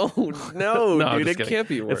 Oh, no, No, dude, it can't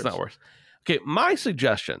be worse. It's not worse. Okay, my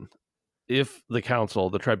suggestion, if the council,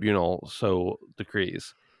 the tribunal so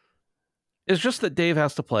decrees, is just that Dave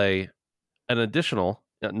has to play an additional,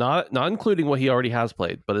 not including what he already has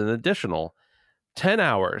played, but an additional 10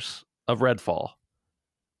 hours of Redfall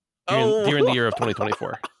during the year of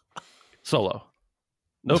 2024. Solo.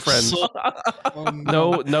 No friends.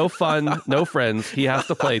 No fun, no friends. He has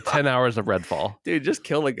to play 10 hours of Redfall. Dude, just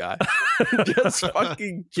kill the guy. Just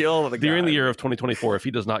fucking kill the guy. During the year of 2024, if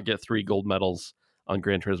he does not get 3 gold medals on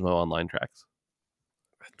Gran Turismo online tracks.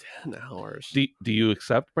 10 hours. Do you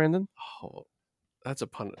accept, Brandon? Oh, that's a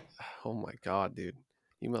pun. Oh my God, dude.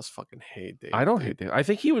 You must fucking hate Dave. I don't hate Dave. I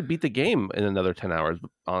think he would beat the game in another 10 hours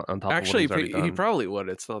on top Actually, of what he's already he done. probably would.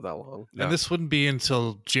 It's not that long. And this wouldn't be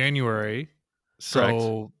until January.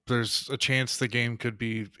 So there's a chance the game could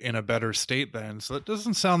be in a better state then. So it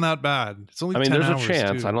doesn't sound that bad. It's only 10 there's hours, a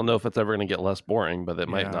chance. too. I don't know if it's ever going to get less boring, but it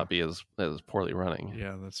might Yeah. not be as poorly running.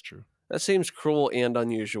 Yeah, that's true. That seems cruel and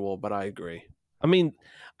unusual, but I agree. I mean,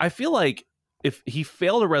 I feel like if he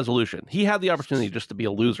failed a resolution, he had the opportunity just to be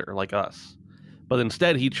a loser like us. But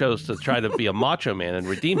instead, he chose to try to be a macho man and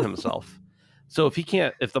redeem himself. So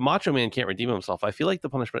if the macho man can't redeem himself, I feel like the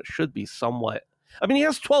punishment should be somewhat. I mean, he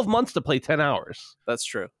has 12 months to play 10 hours. That's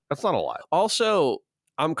true. That's not a lot. Also,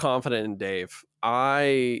 I'm confident in Dave.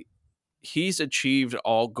 He's achieved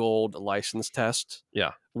all gold license test.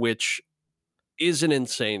 Yeah. Which is an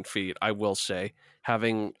insane feat, I will say,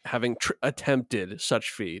 having attempted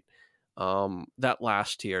such feat. That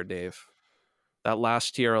last tier, Dave. That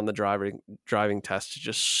last tier on the driving test is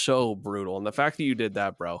just so brutal. And the fact that you did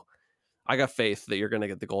that, bro, I got faith that you're going to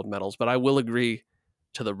get the gold medals. But I will agree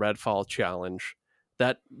to the Redfall challenge.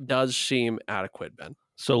 That does seem adequate, Ben.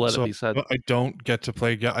 So let it be said. I don't get to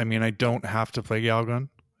play. I don't have to play Galgun,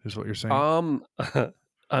 is what you're saying?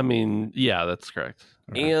 I mean, yeah, that's correct.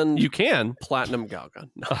 And you can platinum Galgun.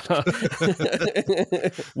 No.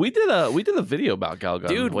 we did a video about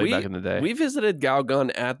Galgun way back in the day. We visited Galgun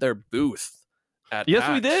at their booth. Yes,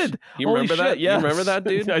 PAX. we did. You remember that? Yes. You remember that,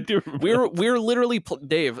 dude? I do remember. We were literally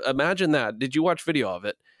Dave. Imagine that. Did you watch video of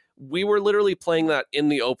it? We were literally playing that in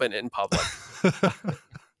the open in public.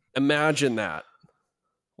 Imagine that.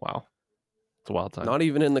 Wow, it's a wild time. Not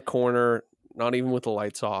even in the corner. Not even with the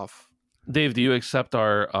lights off. Dave, do you accept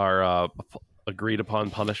our agreed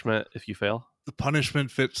upon punishment if you fail? The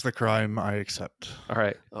punishment fits the crime. I accept. All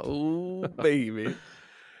right. Oh, baby.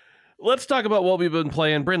 Let's talk about what we've been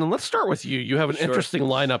playing. Brandon, let's start with you. You have an interesting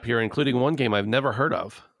lineup here, including one game I've never heard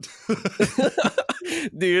of.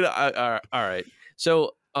 Dude, all right.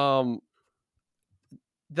 So,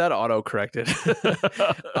 that auto-corrected.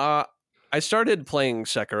 I started playing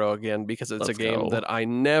Sekiro again because it's a game that I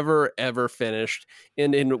never, ever finished.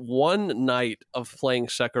 And in one night of playing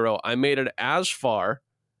Sekiro, I made it as far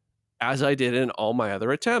as I did in all my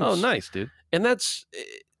other attempts. Oh, nice, dude. And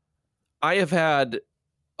I have had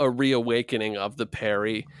a reawakening of the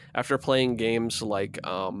parry after playing games like,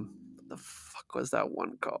 what the fuck was that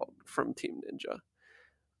one called from Team Ninja?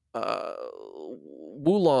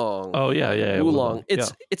 Wulong. Oh yeah. Wulong.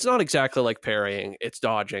 It's not exactly like parrying, it's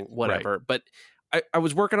dodging, whatever. Right. But I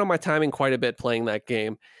was working on my timing quite a bit playing that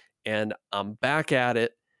game, and I'm back at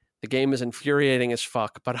it. The game is infuriating as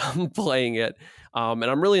fuck, but I'm playing it, and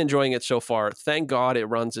I'm really enjoying it so far. Thank God it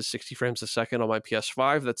runs at 60 frames a second on my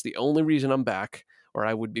PS5. That's the only reason I'm back, or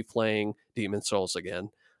I would be playing Demon's Souls again,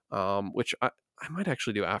 which I might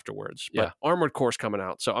actually do afterwards. But Armored Core's coming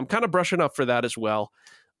out, so I'm kind of brushing up for that as well.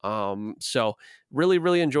 So really,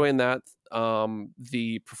 really enjoying that.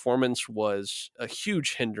 The performance was a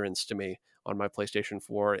huge hindrance to me on my PlayStation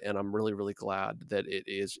 4, and I'm really, really glad that it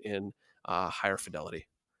is in higher fidelity.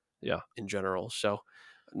 Yeah, in general. So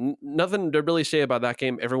nothing to really say about that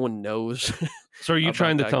game. Everyone knows. So are you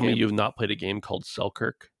trying to tell me you've not played a game called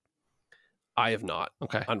Selkirk? I have not.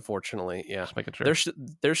 Okay. Unfortunately, yeah. Just making sure.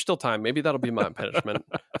 There's still time. Maybe that'll be my punishment,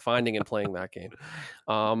 finding and playing that game.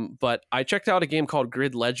 But I checked out a game called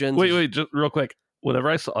Grid Legends. Wait, just real quick.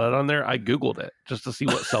 Whenever I saw it on there, I Googled it just to see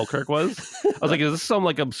what Selkirk was. I was like, is this some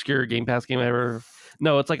like obscure Game Pass game I ever...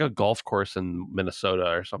 No, it's like a golf course in Minnesota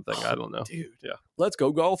or something. I don't know. Dude, yeah. Let's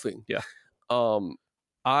go golfing. Yeah.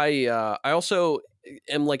 I also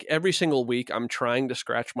am like every single week I'm trying to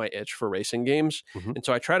scratch my itch for racing games. Mm-hmm. And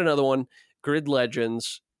so I tried another one, Grid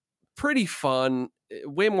Legends. Pretty fun,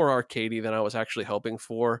 way more arcadey than I was actually hoping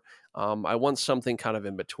for. I want something kind of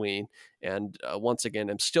in between. And once again,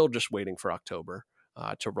 I'm still just waiting for October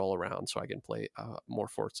to roll around so I can play more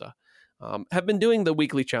Forza. Have been doing the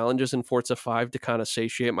weekly challenges in Forza 5 to kind of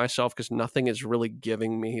satiate myself because nothing is really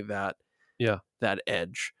giving me that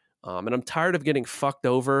edge. And I'm tired of getting fucked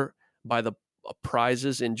over by the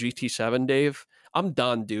prizes in GT7, Dave. I'm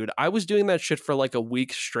done, dude. I was doing that shit for like a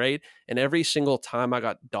week straight, and every single time I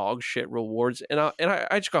got dog shit rewards, and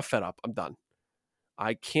I just got fed up. I'm done.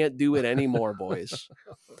 I can't do it anymore, boys.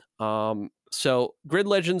 So Grid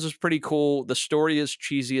Legends is pretty cool. The story is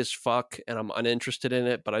cheesy as fuck, and I'm uninterested in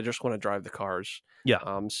it, but I just want to drive the cars. Yeah.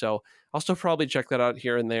 So I'll still probably check that out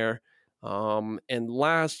here and there. And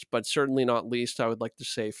last, but certainly not least, I would like to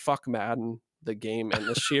say fuck Madden. the game and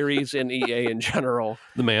the series and EA in general.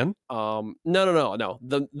 The man? No.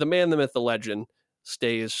 The man, the myth, the legend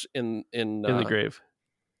stays in the grave,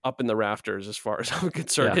 up in the rafters, as far as I'm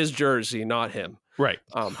concerned. His jersey, not him. Right.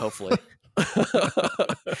 Hopefully.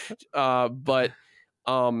 But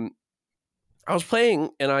I was playing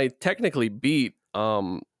and I technically beat.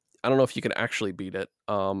 I don't know if you can actually beat it.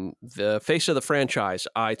 The face of the franchise.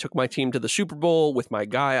 I took my team to the Super Bowl with my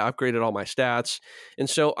guy. I upgraded all my stats, and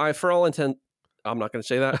so for all intent, I'm not going to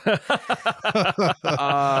say that.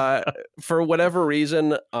 For whatever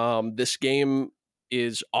reason, this game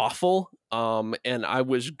is awful. And I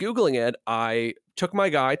was Googling it. I took my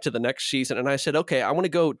guy to the next season and I said, okay, I want to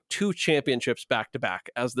go 2 championships back to back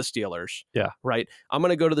as the Steelers. Yeah. Right. I'm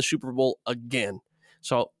going to go to the Super Bowl again.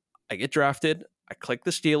 So I get drafted. I click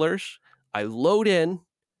the Steelers. I load in.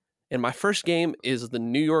 And my first game is the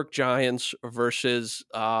New York Giants versus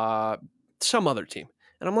some other team.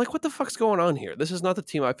 And I'm like, what the fuck's going on here? This is not the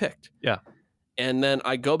team I picked. Yeah. And then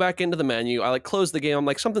I go back into the menu. I close the game. I'm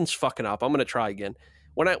like, something's fucking up. I'm going to try again.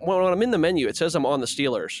 When I'm in the menu, it says I'm on the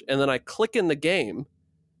Steelers. And then I click in the game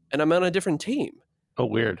and I'm on a different team. Oh,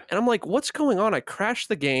 weird. And I'm like, what's going on? I crash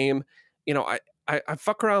the game. I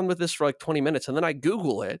fuck around with this for 20 minutes and then I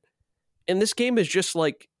Google it. And this game is just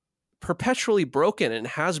perpetually broken and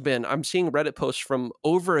has been. I'm seeing Reddit posts from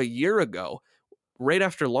over a year ago, right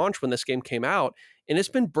after launch when this game came out. And it's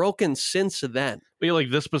been broken since then.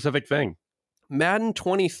 But this specific thing. Madden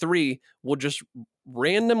 23 will just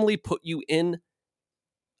randomly put you in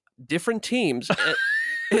different teams.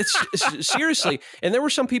 It's seriously. And there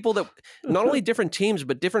were some people that not only different teams,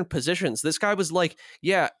 but different positions. This guy was like,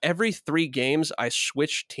 yeah, every 3 games I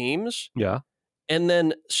switched teams. Yeah. And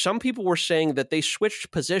then some people were saying that they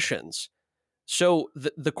switched positions. So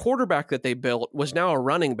the quarterback that they built was now a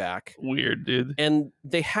running back. Weird, dude. And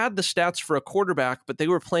they had the stats for a quarterback, but they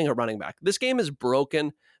were playing a running back. This game is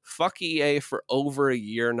broken. Fuck EA for over a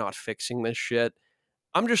year not fixing this shit.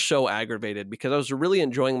 I'm just so aggravated because I was really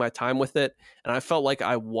enjoying my time with it. And I felt like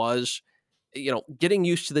I was, getting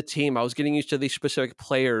used to the team. I was getting used to these specific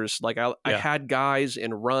players. I had guys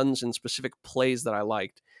and runs and specific plays that I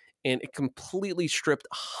liked. And it completely stripped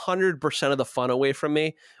 100% of the fun away from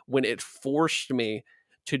me when it forced me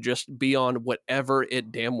to just be on whatever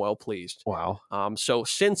it damn well pleased. Wow. So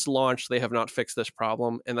since launch, they have not fixed this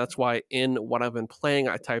problem. And that's why in what I've been playing,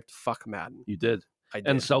 I typed fuck Madden. You did. I did.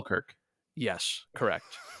 And Selkirk. Yes, correct.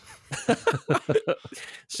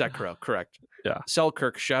 Sekiro, correct. Yeah.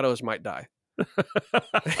 Selkirk, shadows might die.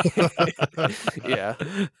 Yeah.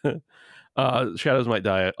 Shadows might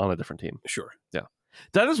die on a different team. Sure. Yeah.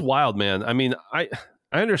 That is wild, man. I mean, I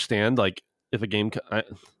understand if a game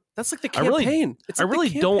that's the campaign. I really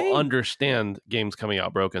don't understand games coming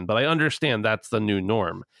out broken, but I understand that's the new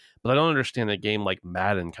norm. But I don't understand a game like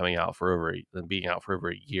Madden coming out being out for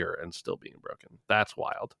over a year and still being broken. That's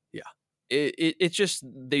wild. Yeah. It's just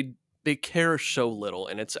they care so little,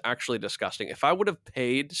 and it's actually disgusting. If I would have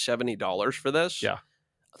paid $70 for this,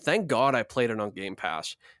 thank God I played it on Game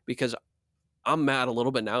Pass, because I'm mad a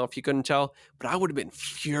little bit now if you couldn't tell, but I would have been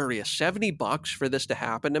furious. $70 for this to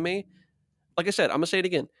happen to me. Like I said, I'm gonna say it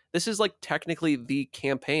again. This is technically the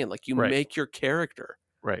campaign. You make your character.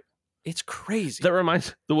 Right. It's crazy. That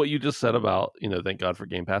reminds what you just said about, thank God for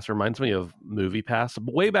Game Pass. Reminds me of Movie Pass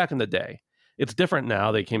way back in the day. It's different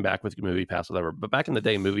now. They came back with Movie Pass, whatever. But back in the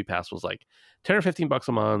day, Movie Pass was $10 or $15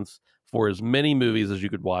 a month for as many movies as you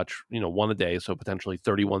could watch, one a day. So potentially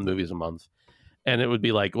 31 movies a month. And it would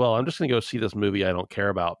be well, I'm just going to go see this movie I don't care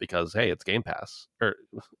about because, hey, it's Game Pass.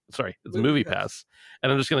 It's Movie Pass.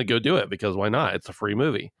 And I'm just going to go do it because why not? It's a free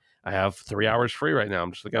movie. I have 3 hours free right now.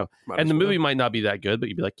 I'm just going to go. And the movie might not be that good, but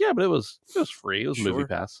you'd be yeah, but it was free. It was Movie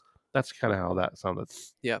Pass. That's kind of how that sounded.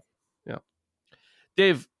 Yeah. Yeah.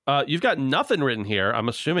 Dave, you've got nothing written here. I'm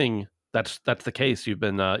assuming that's the case. You've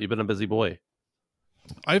been a busy boy.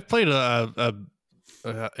 I've played a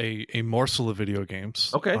morsel of video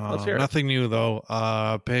games. Okay, let's hear it. Nothing new though.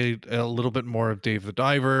 Played a little bit more of Dave the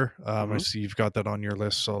Diver. I see you've got that on your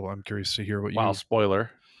list, so I'm curious to hear what you.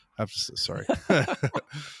 Spoiler. Sorry.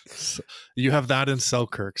 So, you have that in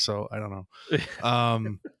Selkirk, so I don't know.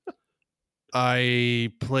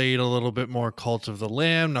 I played a little bit more Cult of the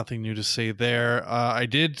Lamb. Nothing new to say there. I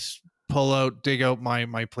did dig out my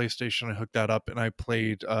PlayStation. I hooked that up, and I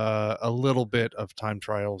played a little bit of Time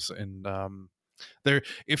Trials. And there,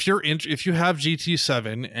 if you have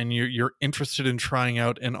GT7 and you're interested in trying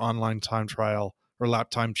out an online time trial or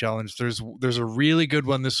lap time challenge, there's a really good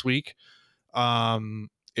one this week.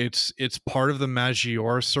 It's part of the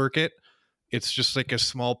Maggiore circuit. It's just a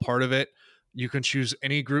small part of it. You can choose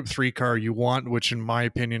any Group 3 car you want, which in my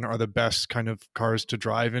opinion are the best kind of cars to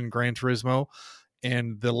drive in Gran Turismo.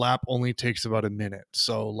 And the lap only takes about a minute.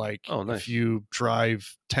 So like nice. if you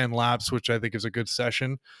drive 10 laps, which I think is a good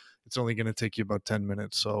session, it's only going to take you about 10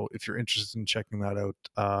 minutes. So if you're interested in checking that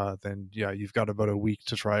out, then yeah, you've got about a week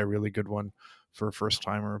to try a really good one for a first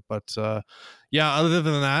timer. But yeah, other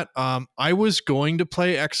than that, I was going to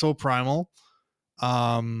play Exo Primal,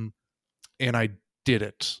 and I did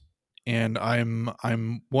it. And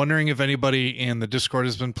I'm wondering if anybody in the Discord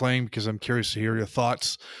has been playing, because I'm curious to hear your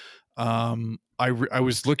thoughts. I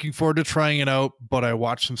was looking forward to trying it out, but I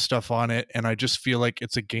watched some stuff on it, and I just feel like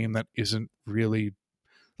it's a game that isn't really,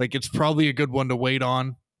 like, it's probably a good one to wait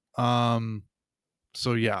on.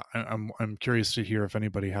 So yeah, I'm curious to hear if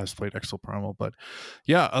anybody has played Exo Primal, but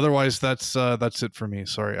yeah, otherwise that's it for me.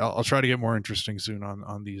 Sorry, I'll try to get more interesting soon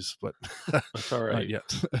on these, but that's all right. Not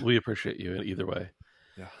yet. We appreciate you either way.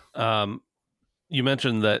 Yeah. You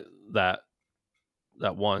mentioned that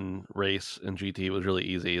one race in GT was really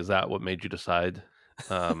easy. Is that what made you decide?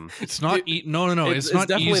 It's not no. It's not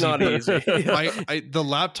definitely easy. not easy. I the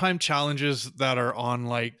lap time challenges that are on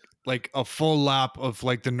like a full lap of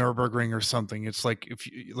like the Nürburgring or something. It's like, if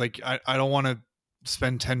you like, I don't want to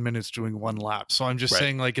spend 10 minutes doing one lap. So I'm just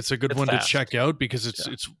saying, like, it's a good one fast to check out, because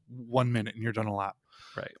it's 1 minute and you're done a lap.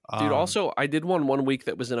 Right. Dude, also I did one week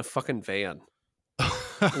that was in a fucking van.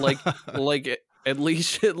 like at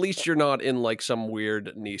least you're not in like some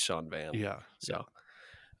weird Nissan van. Yeah. So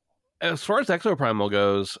as far as Exo Primal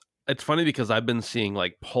goes, it's funny because I've been seeing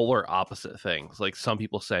like polar opposite things. Like some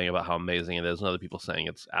people saying about how amazing it is, and other people saying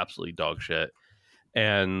it's absolutely dog shit.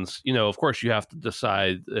 And of course, you have to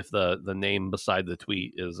decide if the name beside the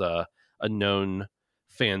tweet is a known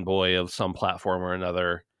fanboy of some platform or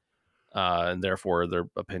another, and therefore their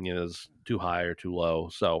opinion is too high or too low.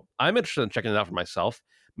 So I'm interested in checking it out for myself.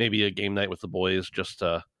 Maybe a game night with the boys just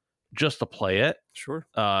to play it. Sure.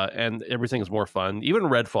 And everything's more fun. Even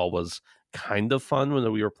Redfall was kind of fun when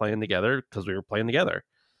we were playing together, because we were playing together.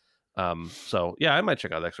 So yeah, I might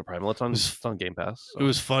check out Extra Primal. It's on Game Pass. So. It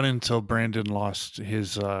was fun until Brandon lost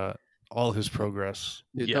his all his progress.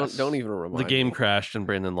 Dude, yes. don't even remind the game me. crashed and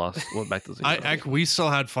Brandon went back to zero. We still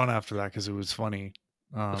had fun after that because it was funny.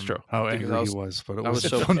 That's true. How angry he was, but it was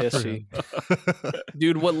so fun pissy.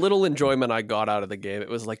 Dude, what little enjoyment I got out of the game, it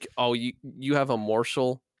was like, oh, you have a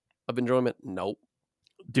morsel of enjoyment? Nope.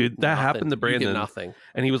 Dude, that Nothing. happened to Brandon. You get nothing.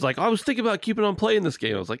 And he was like, I was thinking about keeping on playing this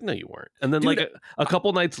game. I was like, no, you weren't. And then, dude, a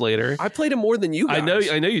couple nights later, I played it more than you guys.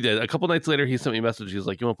 I know you did. A couple nights later, he sent me a message. He was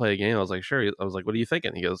like, you want to play a game? I was like, sure. I was like, what are you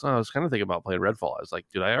thinking? He goes, I was kind of thinking about playing Redfall. I was like,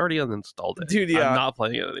 dude, I already uninstalled it. Dude, yeah. I'm not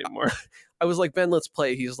playing it anymore. I was like, Ben, let's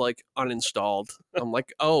play. He's like, uninstalled. I'm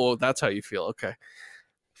like, oh, that's how you feel. Okay.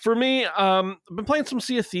 For me, I've been playing some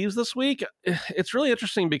Sea of Thieves this week. It's really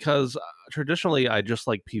interesting because traditionally I just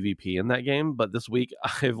like PvP in that game, but this week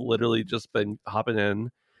I've literally just been hopping in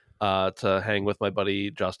to hang with my buddy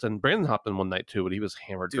Justin. Brandon hopped in one night too, but he was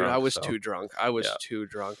hammered drunk. Dude, I was too drunk. Too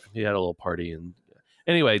drunk. He had a little party, and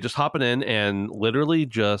anyway, just hopping in and literally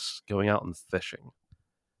just going out and fishing.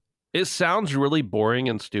 It sounds really boring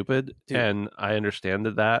and stupid, dude, and I understand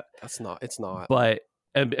that. It's not. But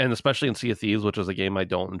and especially in Sea of Thieves, which is a game I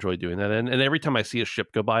don't enjoy doing that in. And every time I see a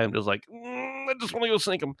ship go by, I'm just like, I just want to go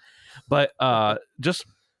sink them. But just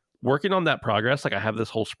working on that progress, like I have this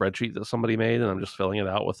whole spreadsheet that somebody made, and I'm just filling it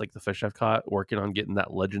out with like the fish I've caught, working on getting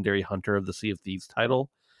that legendary Hunter of the Sea of Thieves title.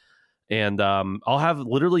 And I'll have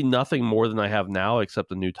literally nothing more than I have now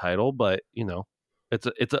except a new title. But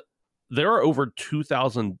there are over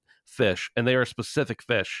 2,000 fish, and they are specific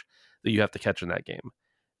fish that you have to catch in that game.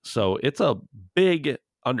 So it's a big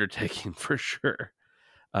undertaking for sure.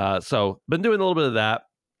 So been doing a little bit of that.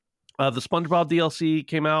 The SpongeBob DLC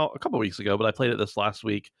came out a couple weeks ago, but I played it this last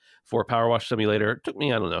week for Power Wash Simulator. It took me,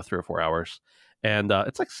 3 or 4 hours, and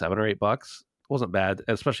it's like $7 or $8. It wasn't bad,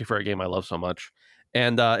 especially for a game I love so much.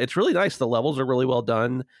 And it's really nice. The levels are really well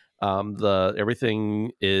done.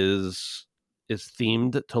 Everything is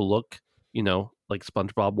themed to look, like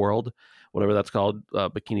SpongeBob World, whatever that's called,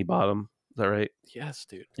 Bikini Bottom. Is that right? Yes,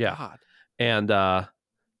 dude. Yeah. God. And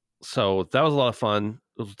so that was a lot of fun.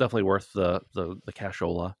 It was definitely worth the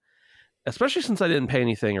cashola, especially since I didn't pay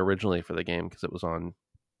anything originally for the game because it was on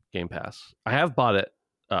Game Pass. I have bought it.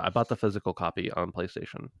 I bought the physical copy on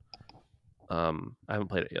PlayStation. I haven't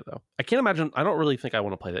played it yet, though. I can't imagine. I don't really think I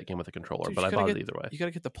want to play that game with a controller, dude, but I bought it either way. You got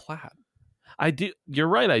to get the plat. I do. You're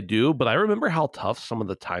right. I do. But I remember how tough some of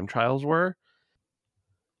the time trials were.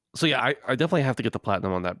 So yeah, I definitely have to get the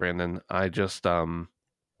platinum on that, Brandon. I just I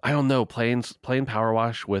don't know, playing Power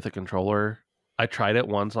Wash with a controller. I tried it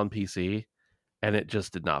once on PC, and it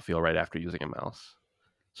just did not feel right after using a mouse.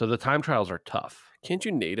 So the time trials are tough. Can't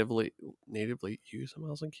you natively use a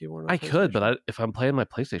mouse and keyboard? I could, but if I'm playing my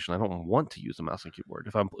PlayStation, I don't want to use a mouse and keyboard.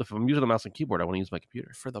 If I'm using a mouse and keyboard, I want to use my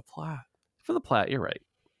computer. For the Plat. For the Plat, you're right.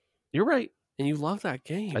 You're right. And you love that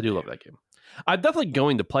game. I do love that game. I'm definitely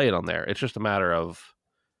going to play it on there. It's just a matter of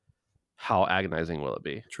how agonizing will it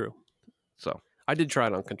be. True. So I did try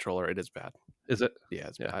it on controller. It is bad. Is it? Yeah,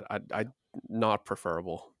 it's bad. I not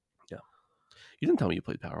preferable. Yeah. You didn't tell me you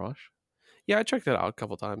played Power Wash. Yeah, I checked that out a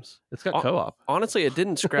couple times. It's got co-op. Honestly, it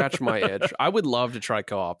didn't scratch my itch. I would love to try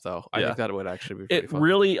co-op, though. I think that would actually be pretty fun.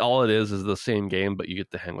 Really, all it is the same game, but you get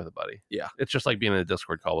to hang with a buddy. Yeah. It's just like being in a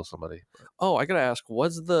Discord call with somebody. Oh, I got to ask,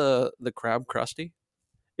 was the crab crusty?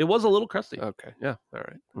 It was a little crusty. Okay. Yeah. All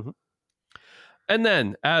right. Mm-hmm. And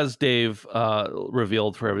then, as Dave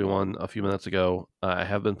revealed for everyone a few minutes ago, I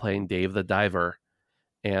have been playing Dave the Diver.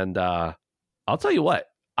 And I'll tell you what,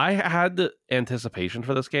 I had the anticipation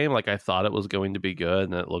for this game. Like, I thought it was going to be good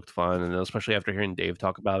and it looked fun. And especially after hearing Dave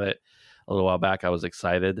talk about it a little while back, I was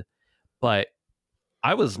excited. But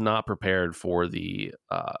I was not prepared for the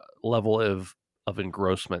level of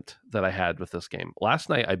engrossment that I had with this game. Last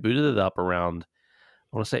night, I booted it up around,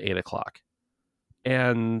 I want to say 8 o'clock.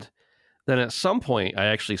 And then at some point, I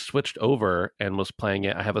actually switched over and was playing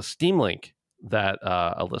it. I have a Steam link that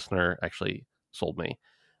a listener actually sold me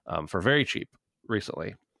for very cheap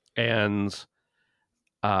recently. And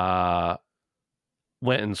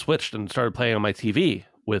went and switched and started playing on my TV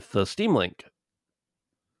with the Steam link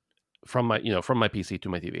from my PC to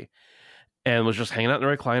my TV. And was just hanging out in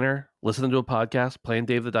the recliner, listening to a podcast, playing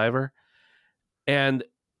Dave the Diver. And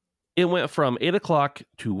it went from 8 o'clock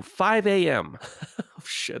to 5 a.m.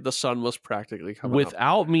 Shit, the sun was practically coming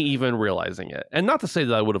without me even realizing it. And not to say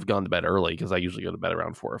that I would have gone to bed early, because I usually go to bed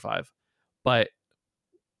around 4 or 5. But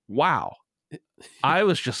wow, I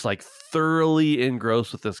was just like thoroughly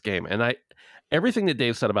engrossed with this game. And everything that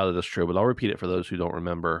Dave said about it is true, but I'll repeat it for those who don't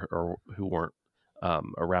remember or who weren't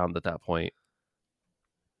around at that point.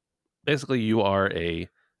 Basically, you are a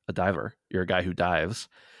diver. You're a guy who dives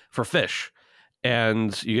for fish.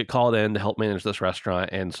 And you get called in to help manage this restaurant.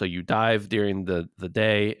 And so you dive during the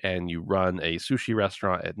day and you run a sushi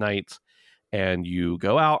restaurant at night. And you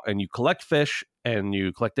go out and you collect fish and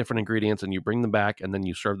you collect different ingredients and you bring them back and then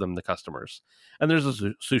you serve them to customers. And there's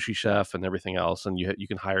a sushi chef and everything else. And you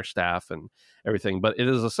can hire staff and everything. But it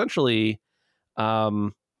is essentially,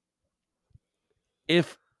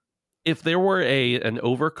 if there were an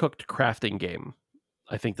overcooked crafting game,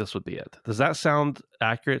 I think this would be it. Does that sound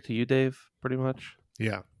accurate to you, Dave? Pretty much?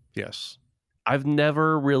 Yeah. Yes. I've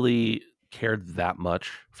never really cared that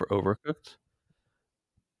much for Overcooked.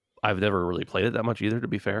 I've never really played it that much either, to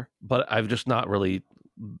be fair. But I've just not really,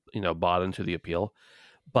 bought into the appeal.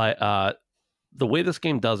 But the way this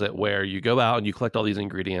game does it, where you go out and you collect all these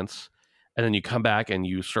ingredients, and then you come back and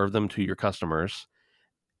you serve them to your customers,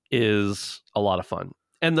 is a lot of fun.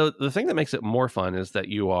 And the thing that makes it more fun is that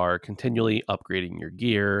you are continually upgrading your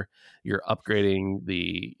gear. You're upgrading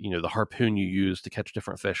the harpoon you use to catch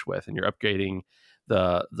different fish with, and you're upgrading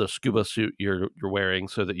the scuba suit you're wearing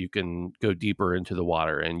so that you can go deeper into the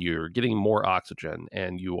water, and you're getting more oxygen,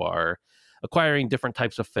 and you are acquiring different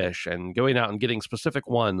types of fish and going out and getting specific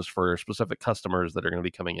ones for specific customers that are going to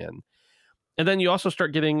be coming in. And then you also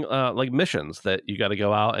start getting like missions that you got to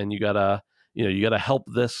go out and you got to help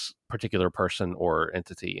this particular person or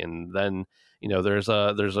entity. And then, there's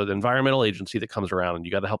an environmental agency that comes around and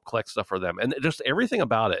you got to help collect stuff for them. And just everything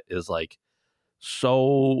about it is like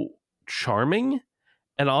so charming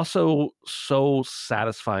and also so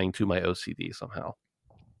satisfying to my OCD somehow.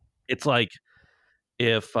 It's like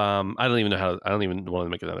if, I don't even want to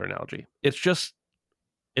make another analogy. It's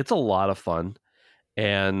a lot of fun.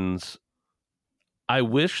 And I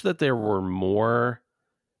wish that there were more.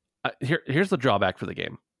 Here's the drawback for the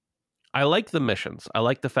game. I like the missions. I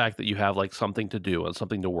like the fact that you have like something to do and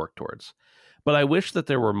something to work towards. But I wish that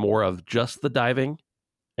there were more of just the diving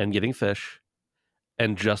and getting fish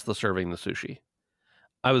and just the serving the sushi.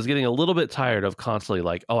 I was getting a little bit tired of constantly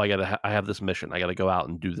like, oh, I have this mission. I got to go out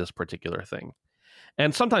and do this particular thing.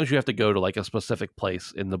 And sometimes you have to go to like a specific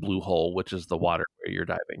place in the blue hole, which is the water where you're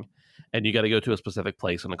diving. And you got to go to a specific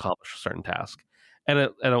place and accomplish a certain task. And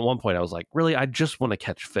at one point I was like, really, I just want to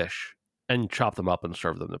catch fish and chop them up and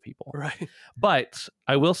serve them to people. Right. But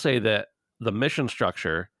I will say that the mission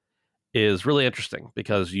structure is really interesting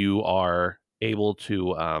because you are able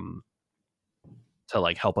to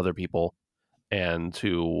like help other people and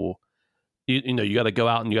to, you got to go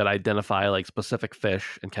out and you got to identify like specific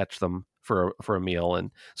fish and catch them for a meal.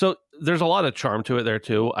 And so there's a lot of charm to it there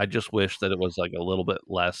too. I just wish that it was like a little bit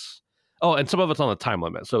less. Oh, and some of it's on a time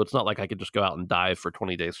limit. So it's not like I could just go out and dive for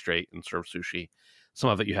 20 days straight and serve sushi. some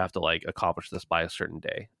of it you have to like accomplish this by a certain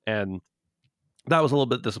day. And that was a little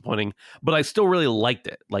bit disappointing, but I still really liked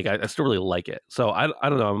it. Like I still really like it. So I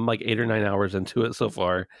don't know. I'm like 8 or 9 hours into it so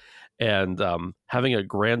far, and having a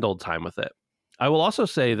grand old time with it. I will also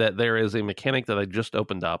say that there is a mechanic that I just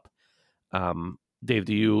opened up. Dave,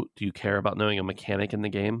 do you care about knowing a mechanic in the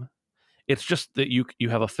game? It's just that you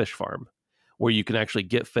have a fish farm where you can actually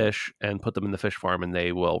get fish and put them in the fish farm and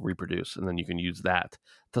they will reproduce, and then you can use that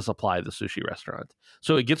to supply the sushi restaurant.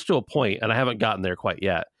 So it gets to a point, and I haven't gotten there quite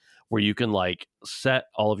yet, where you can like set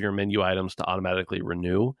all of your menu items to automatically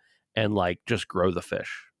renew and like just grow the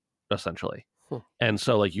fish essentially. And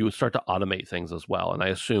so like you start to automate things as well. And I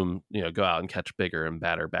assume, go out and catch bigger and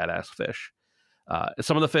badder badass fish.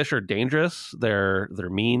 Some of the fish are dangerous. They're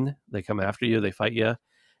mean. They come after you. They fight you.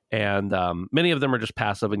 And many of them are just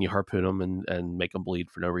passive, and you harpoon them and make them bleed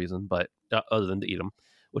for no reason, but other than to eat them,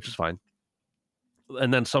 which is fine.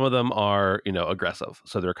 And then some of them are, aggressive.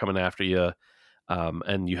 So they're coming after you.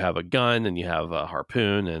 And you have a gun and you have a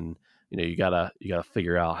harpoon, and you gotta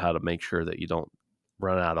figure out how to make sure that you don't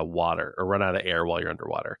run out of water or run out of air while you're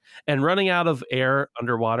underwater. And running out of air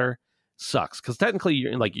underwater sucks, because technically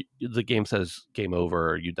you're like, the game says game over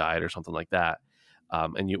or you died or something like that.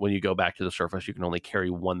 And when you go back to the surface, you can only carry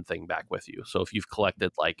one thing back with you. So if you've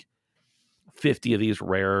collected like 50 of these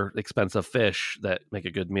rare, expensive fish that make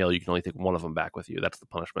a good meal, you can only take one of them back with you. That's the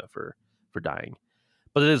punishment for dying.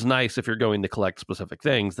 But it is nice if you're going to collect specific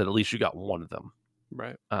things that at least you got one of them.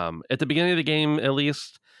 Right. At the beginning of the game, at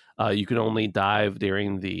least, you can only dive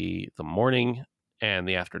during the morning and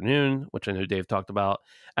the afternoon, which I know Dave talked about.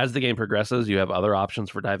 As the game progresses, you have other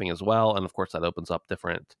options for diving as well. And of course, that opens up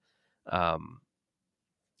different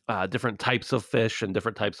types of fish and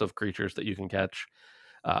different types of creatures that you can catch.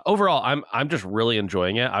 Overall, I'm just really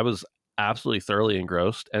enjoying it. I was absolutely thoroughly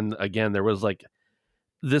engrossed. And again, there was like,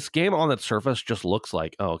 this game on its surface just looks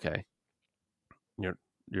like, oh, okay,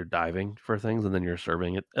 you're diving for things and then you're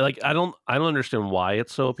serving it. Like I don't understand why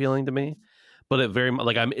it's so appealing to me, but it very much,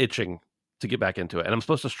 like, I'm itching to get back into it. And I'm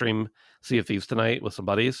supposed to stream Sea of Thieves tonight with some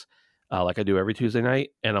buddies, like I do every Tuesday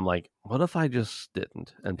night. And I'm like, what if I just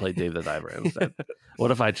didn't and played Dave the Diver instead?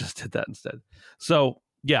 What if I just did that instead? So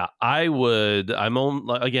yeah, I'm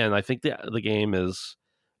on, again, I think the game is,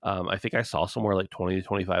 I think I saw somewhere like 20 to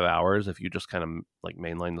 25 hours if you just kind of like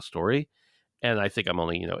mainline the story. And I think I'm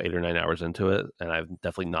only, 8 or 9 hours into it. And I've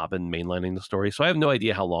definitely not been mainlining the story. So I have no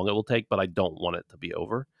idea how long it will take, but I don't want it to be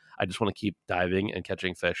over. I just want to keep diving and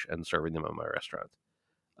catching fish and serving them at my restaurant.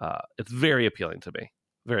 It's very appealing to me.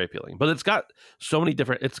 Very appealing. But it's got so many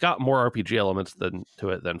it's got more RPG elements than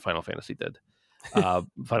Final Fantasy did.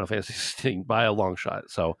 Final Fantasy 16 by a long shot.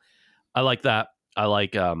 So I like that. I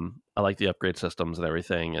like the upgrade systems and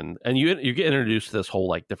everything, and you get introduced to this whole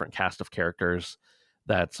like different cast of characters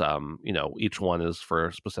that's each one is for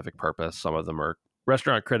a specific purpose. Some of them are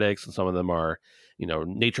restaurant critics, and some of them are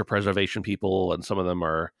nature preservation people, and some of them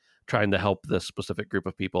are trying to help this specific group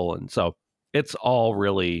of people. And so it's all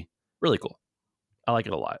really, really cool. I like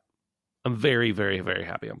it a lot. I'm very, very, very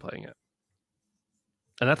happy I'm playing it,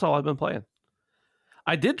 and that's all I've been playing.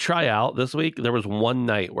 I did try out this week. There was one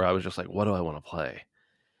night where I was just like, what do I want to play?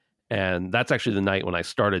 And that's actually the night when I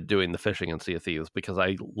started doing the fishing in Sea of Thieves, because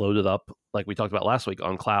I loaded up, like we talked about last week,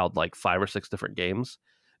 on cloud, like 5 or 6 different games,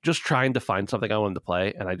 just trying to find something I wanted to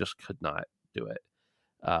play, and I just could not do it.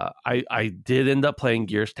 I did end up playing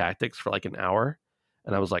Gears Tactics for like an hour,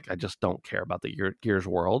 and I was like, I just don't care about the Gears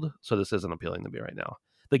world, so this isn't appealing to me right now.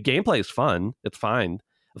 The gameplay is fun. It's fine.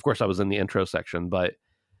 Of course, I was in the intro section, but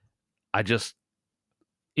I just,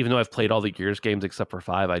 even though I've played all the Gears games except for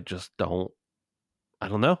 5, I don't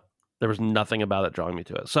know. There was nothing about it drawing me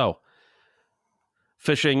to it. So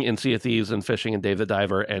fishing in Sea of Thieves and fishing in Dave the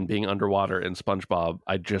Diver and being underwater in SpongeBob,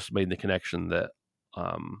 I just made the connection that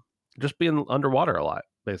just being underwater a lot,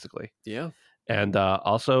 basically. Yeah. And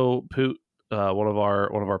also Poot, one of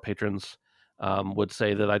our patrons, would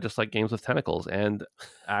say that I just like games with tentacles. And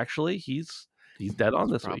actually he's dead on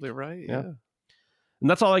this probably week. Right. Yeah. And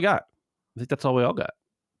that's all I got. I think that's all we all got.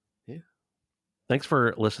 Yeah. Thanks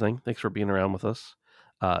for listening. Thanks for being around with us.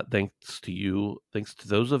 Thanks to you. Thanks to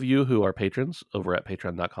those of you who are patrons over at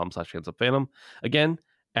patreon.com/handsomephantom. Again,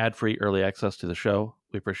 ad-free early access to the show.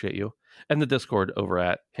 We appreciate you. And the Discord over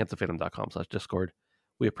at handsomephantom.com/Discord.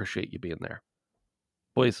 We appreciate you being there.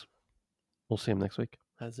 Boys, we'll see you next week.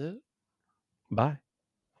 That's it. Bye.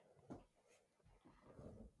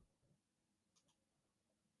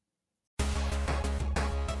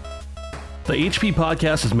 The HP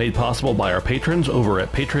Podcast is made possible by our patrons over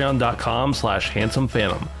at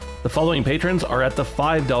patreon.com/handsomephantom. The following patrons are at the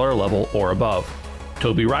 $5 level or above: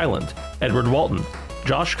 Toby Ryland, Edward Walton,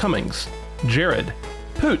 Josh Cummings, Jared,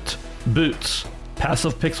 Poot, Boots,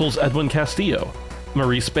 Passive Pixels Edwin Castillo,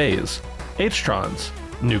 Maurice Bays, H-Trons,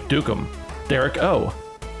 Nuke Dukem, Derek O,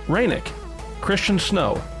 Rainick, Christian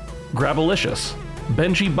Snow, Grabalicious,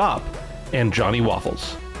 Benji Bop, and Johnny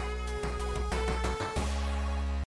Waffles.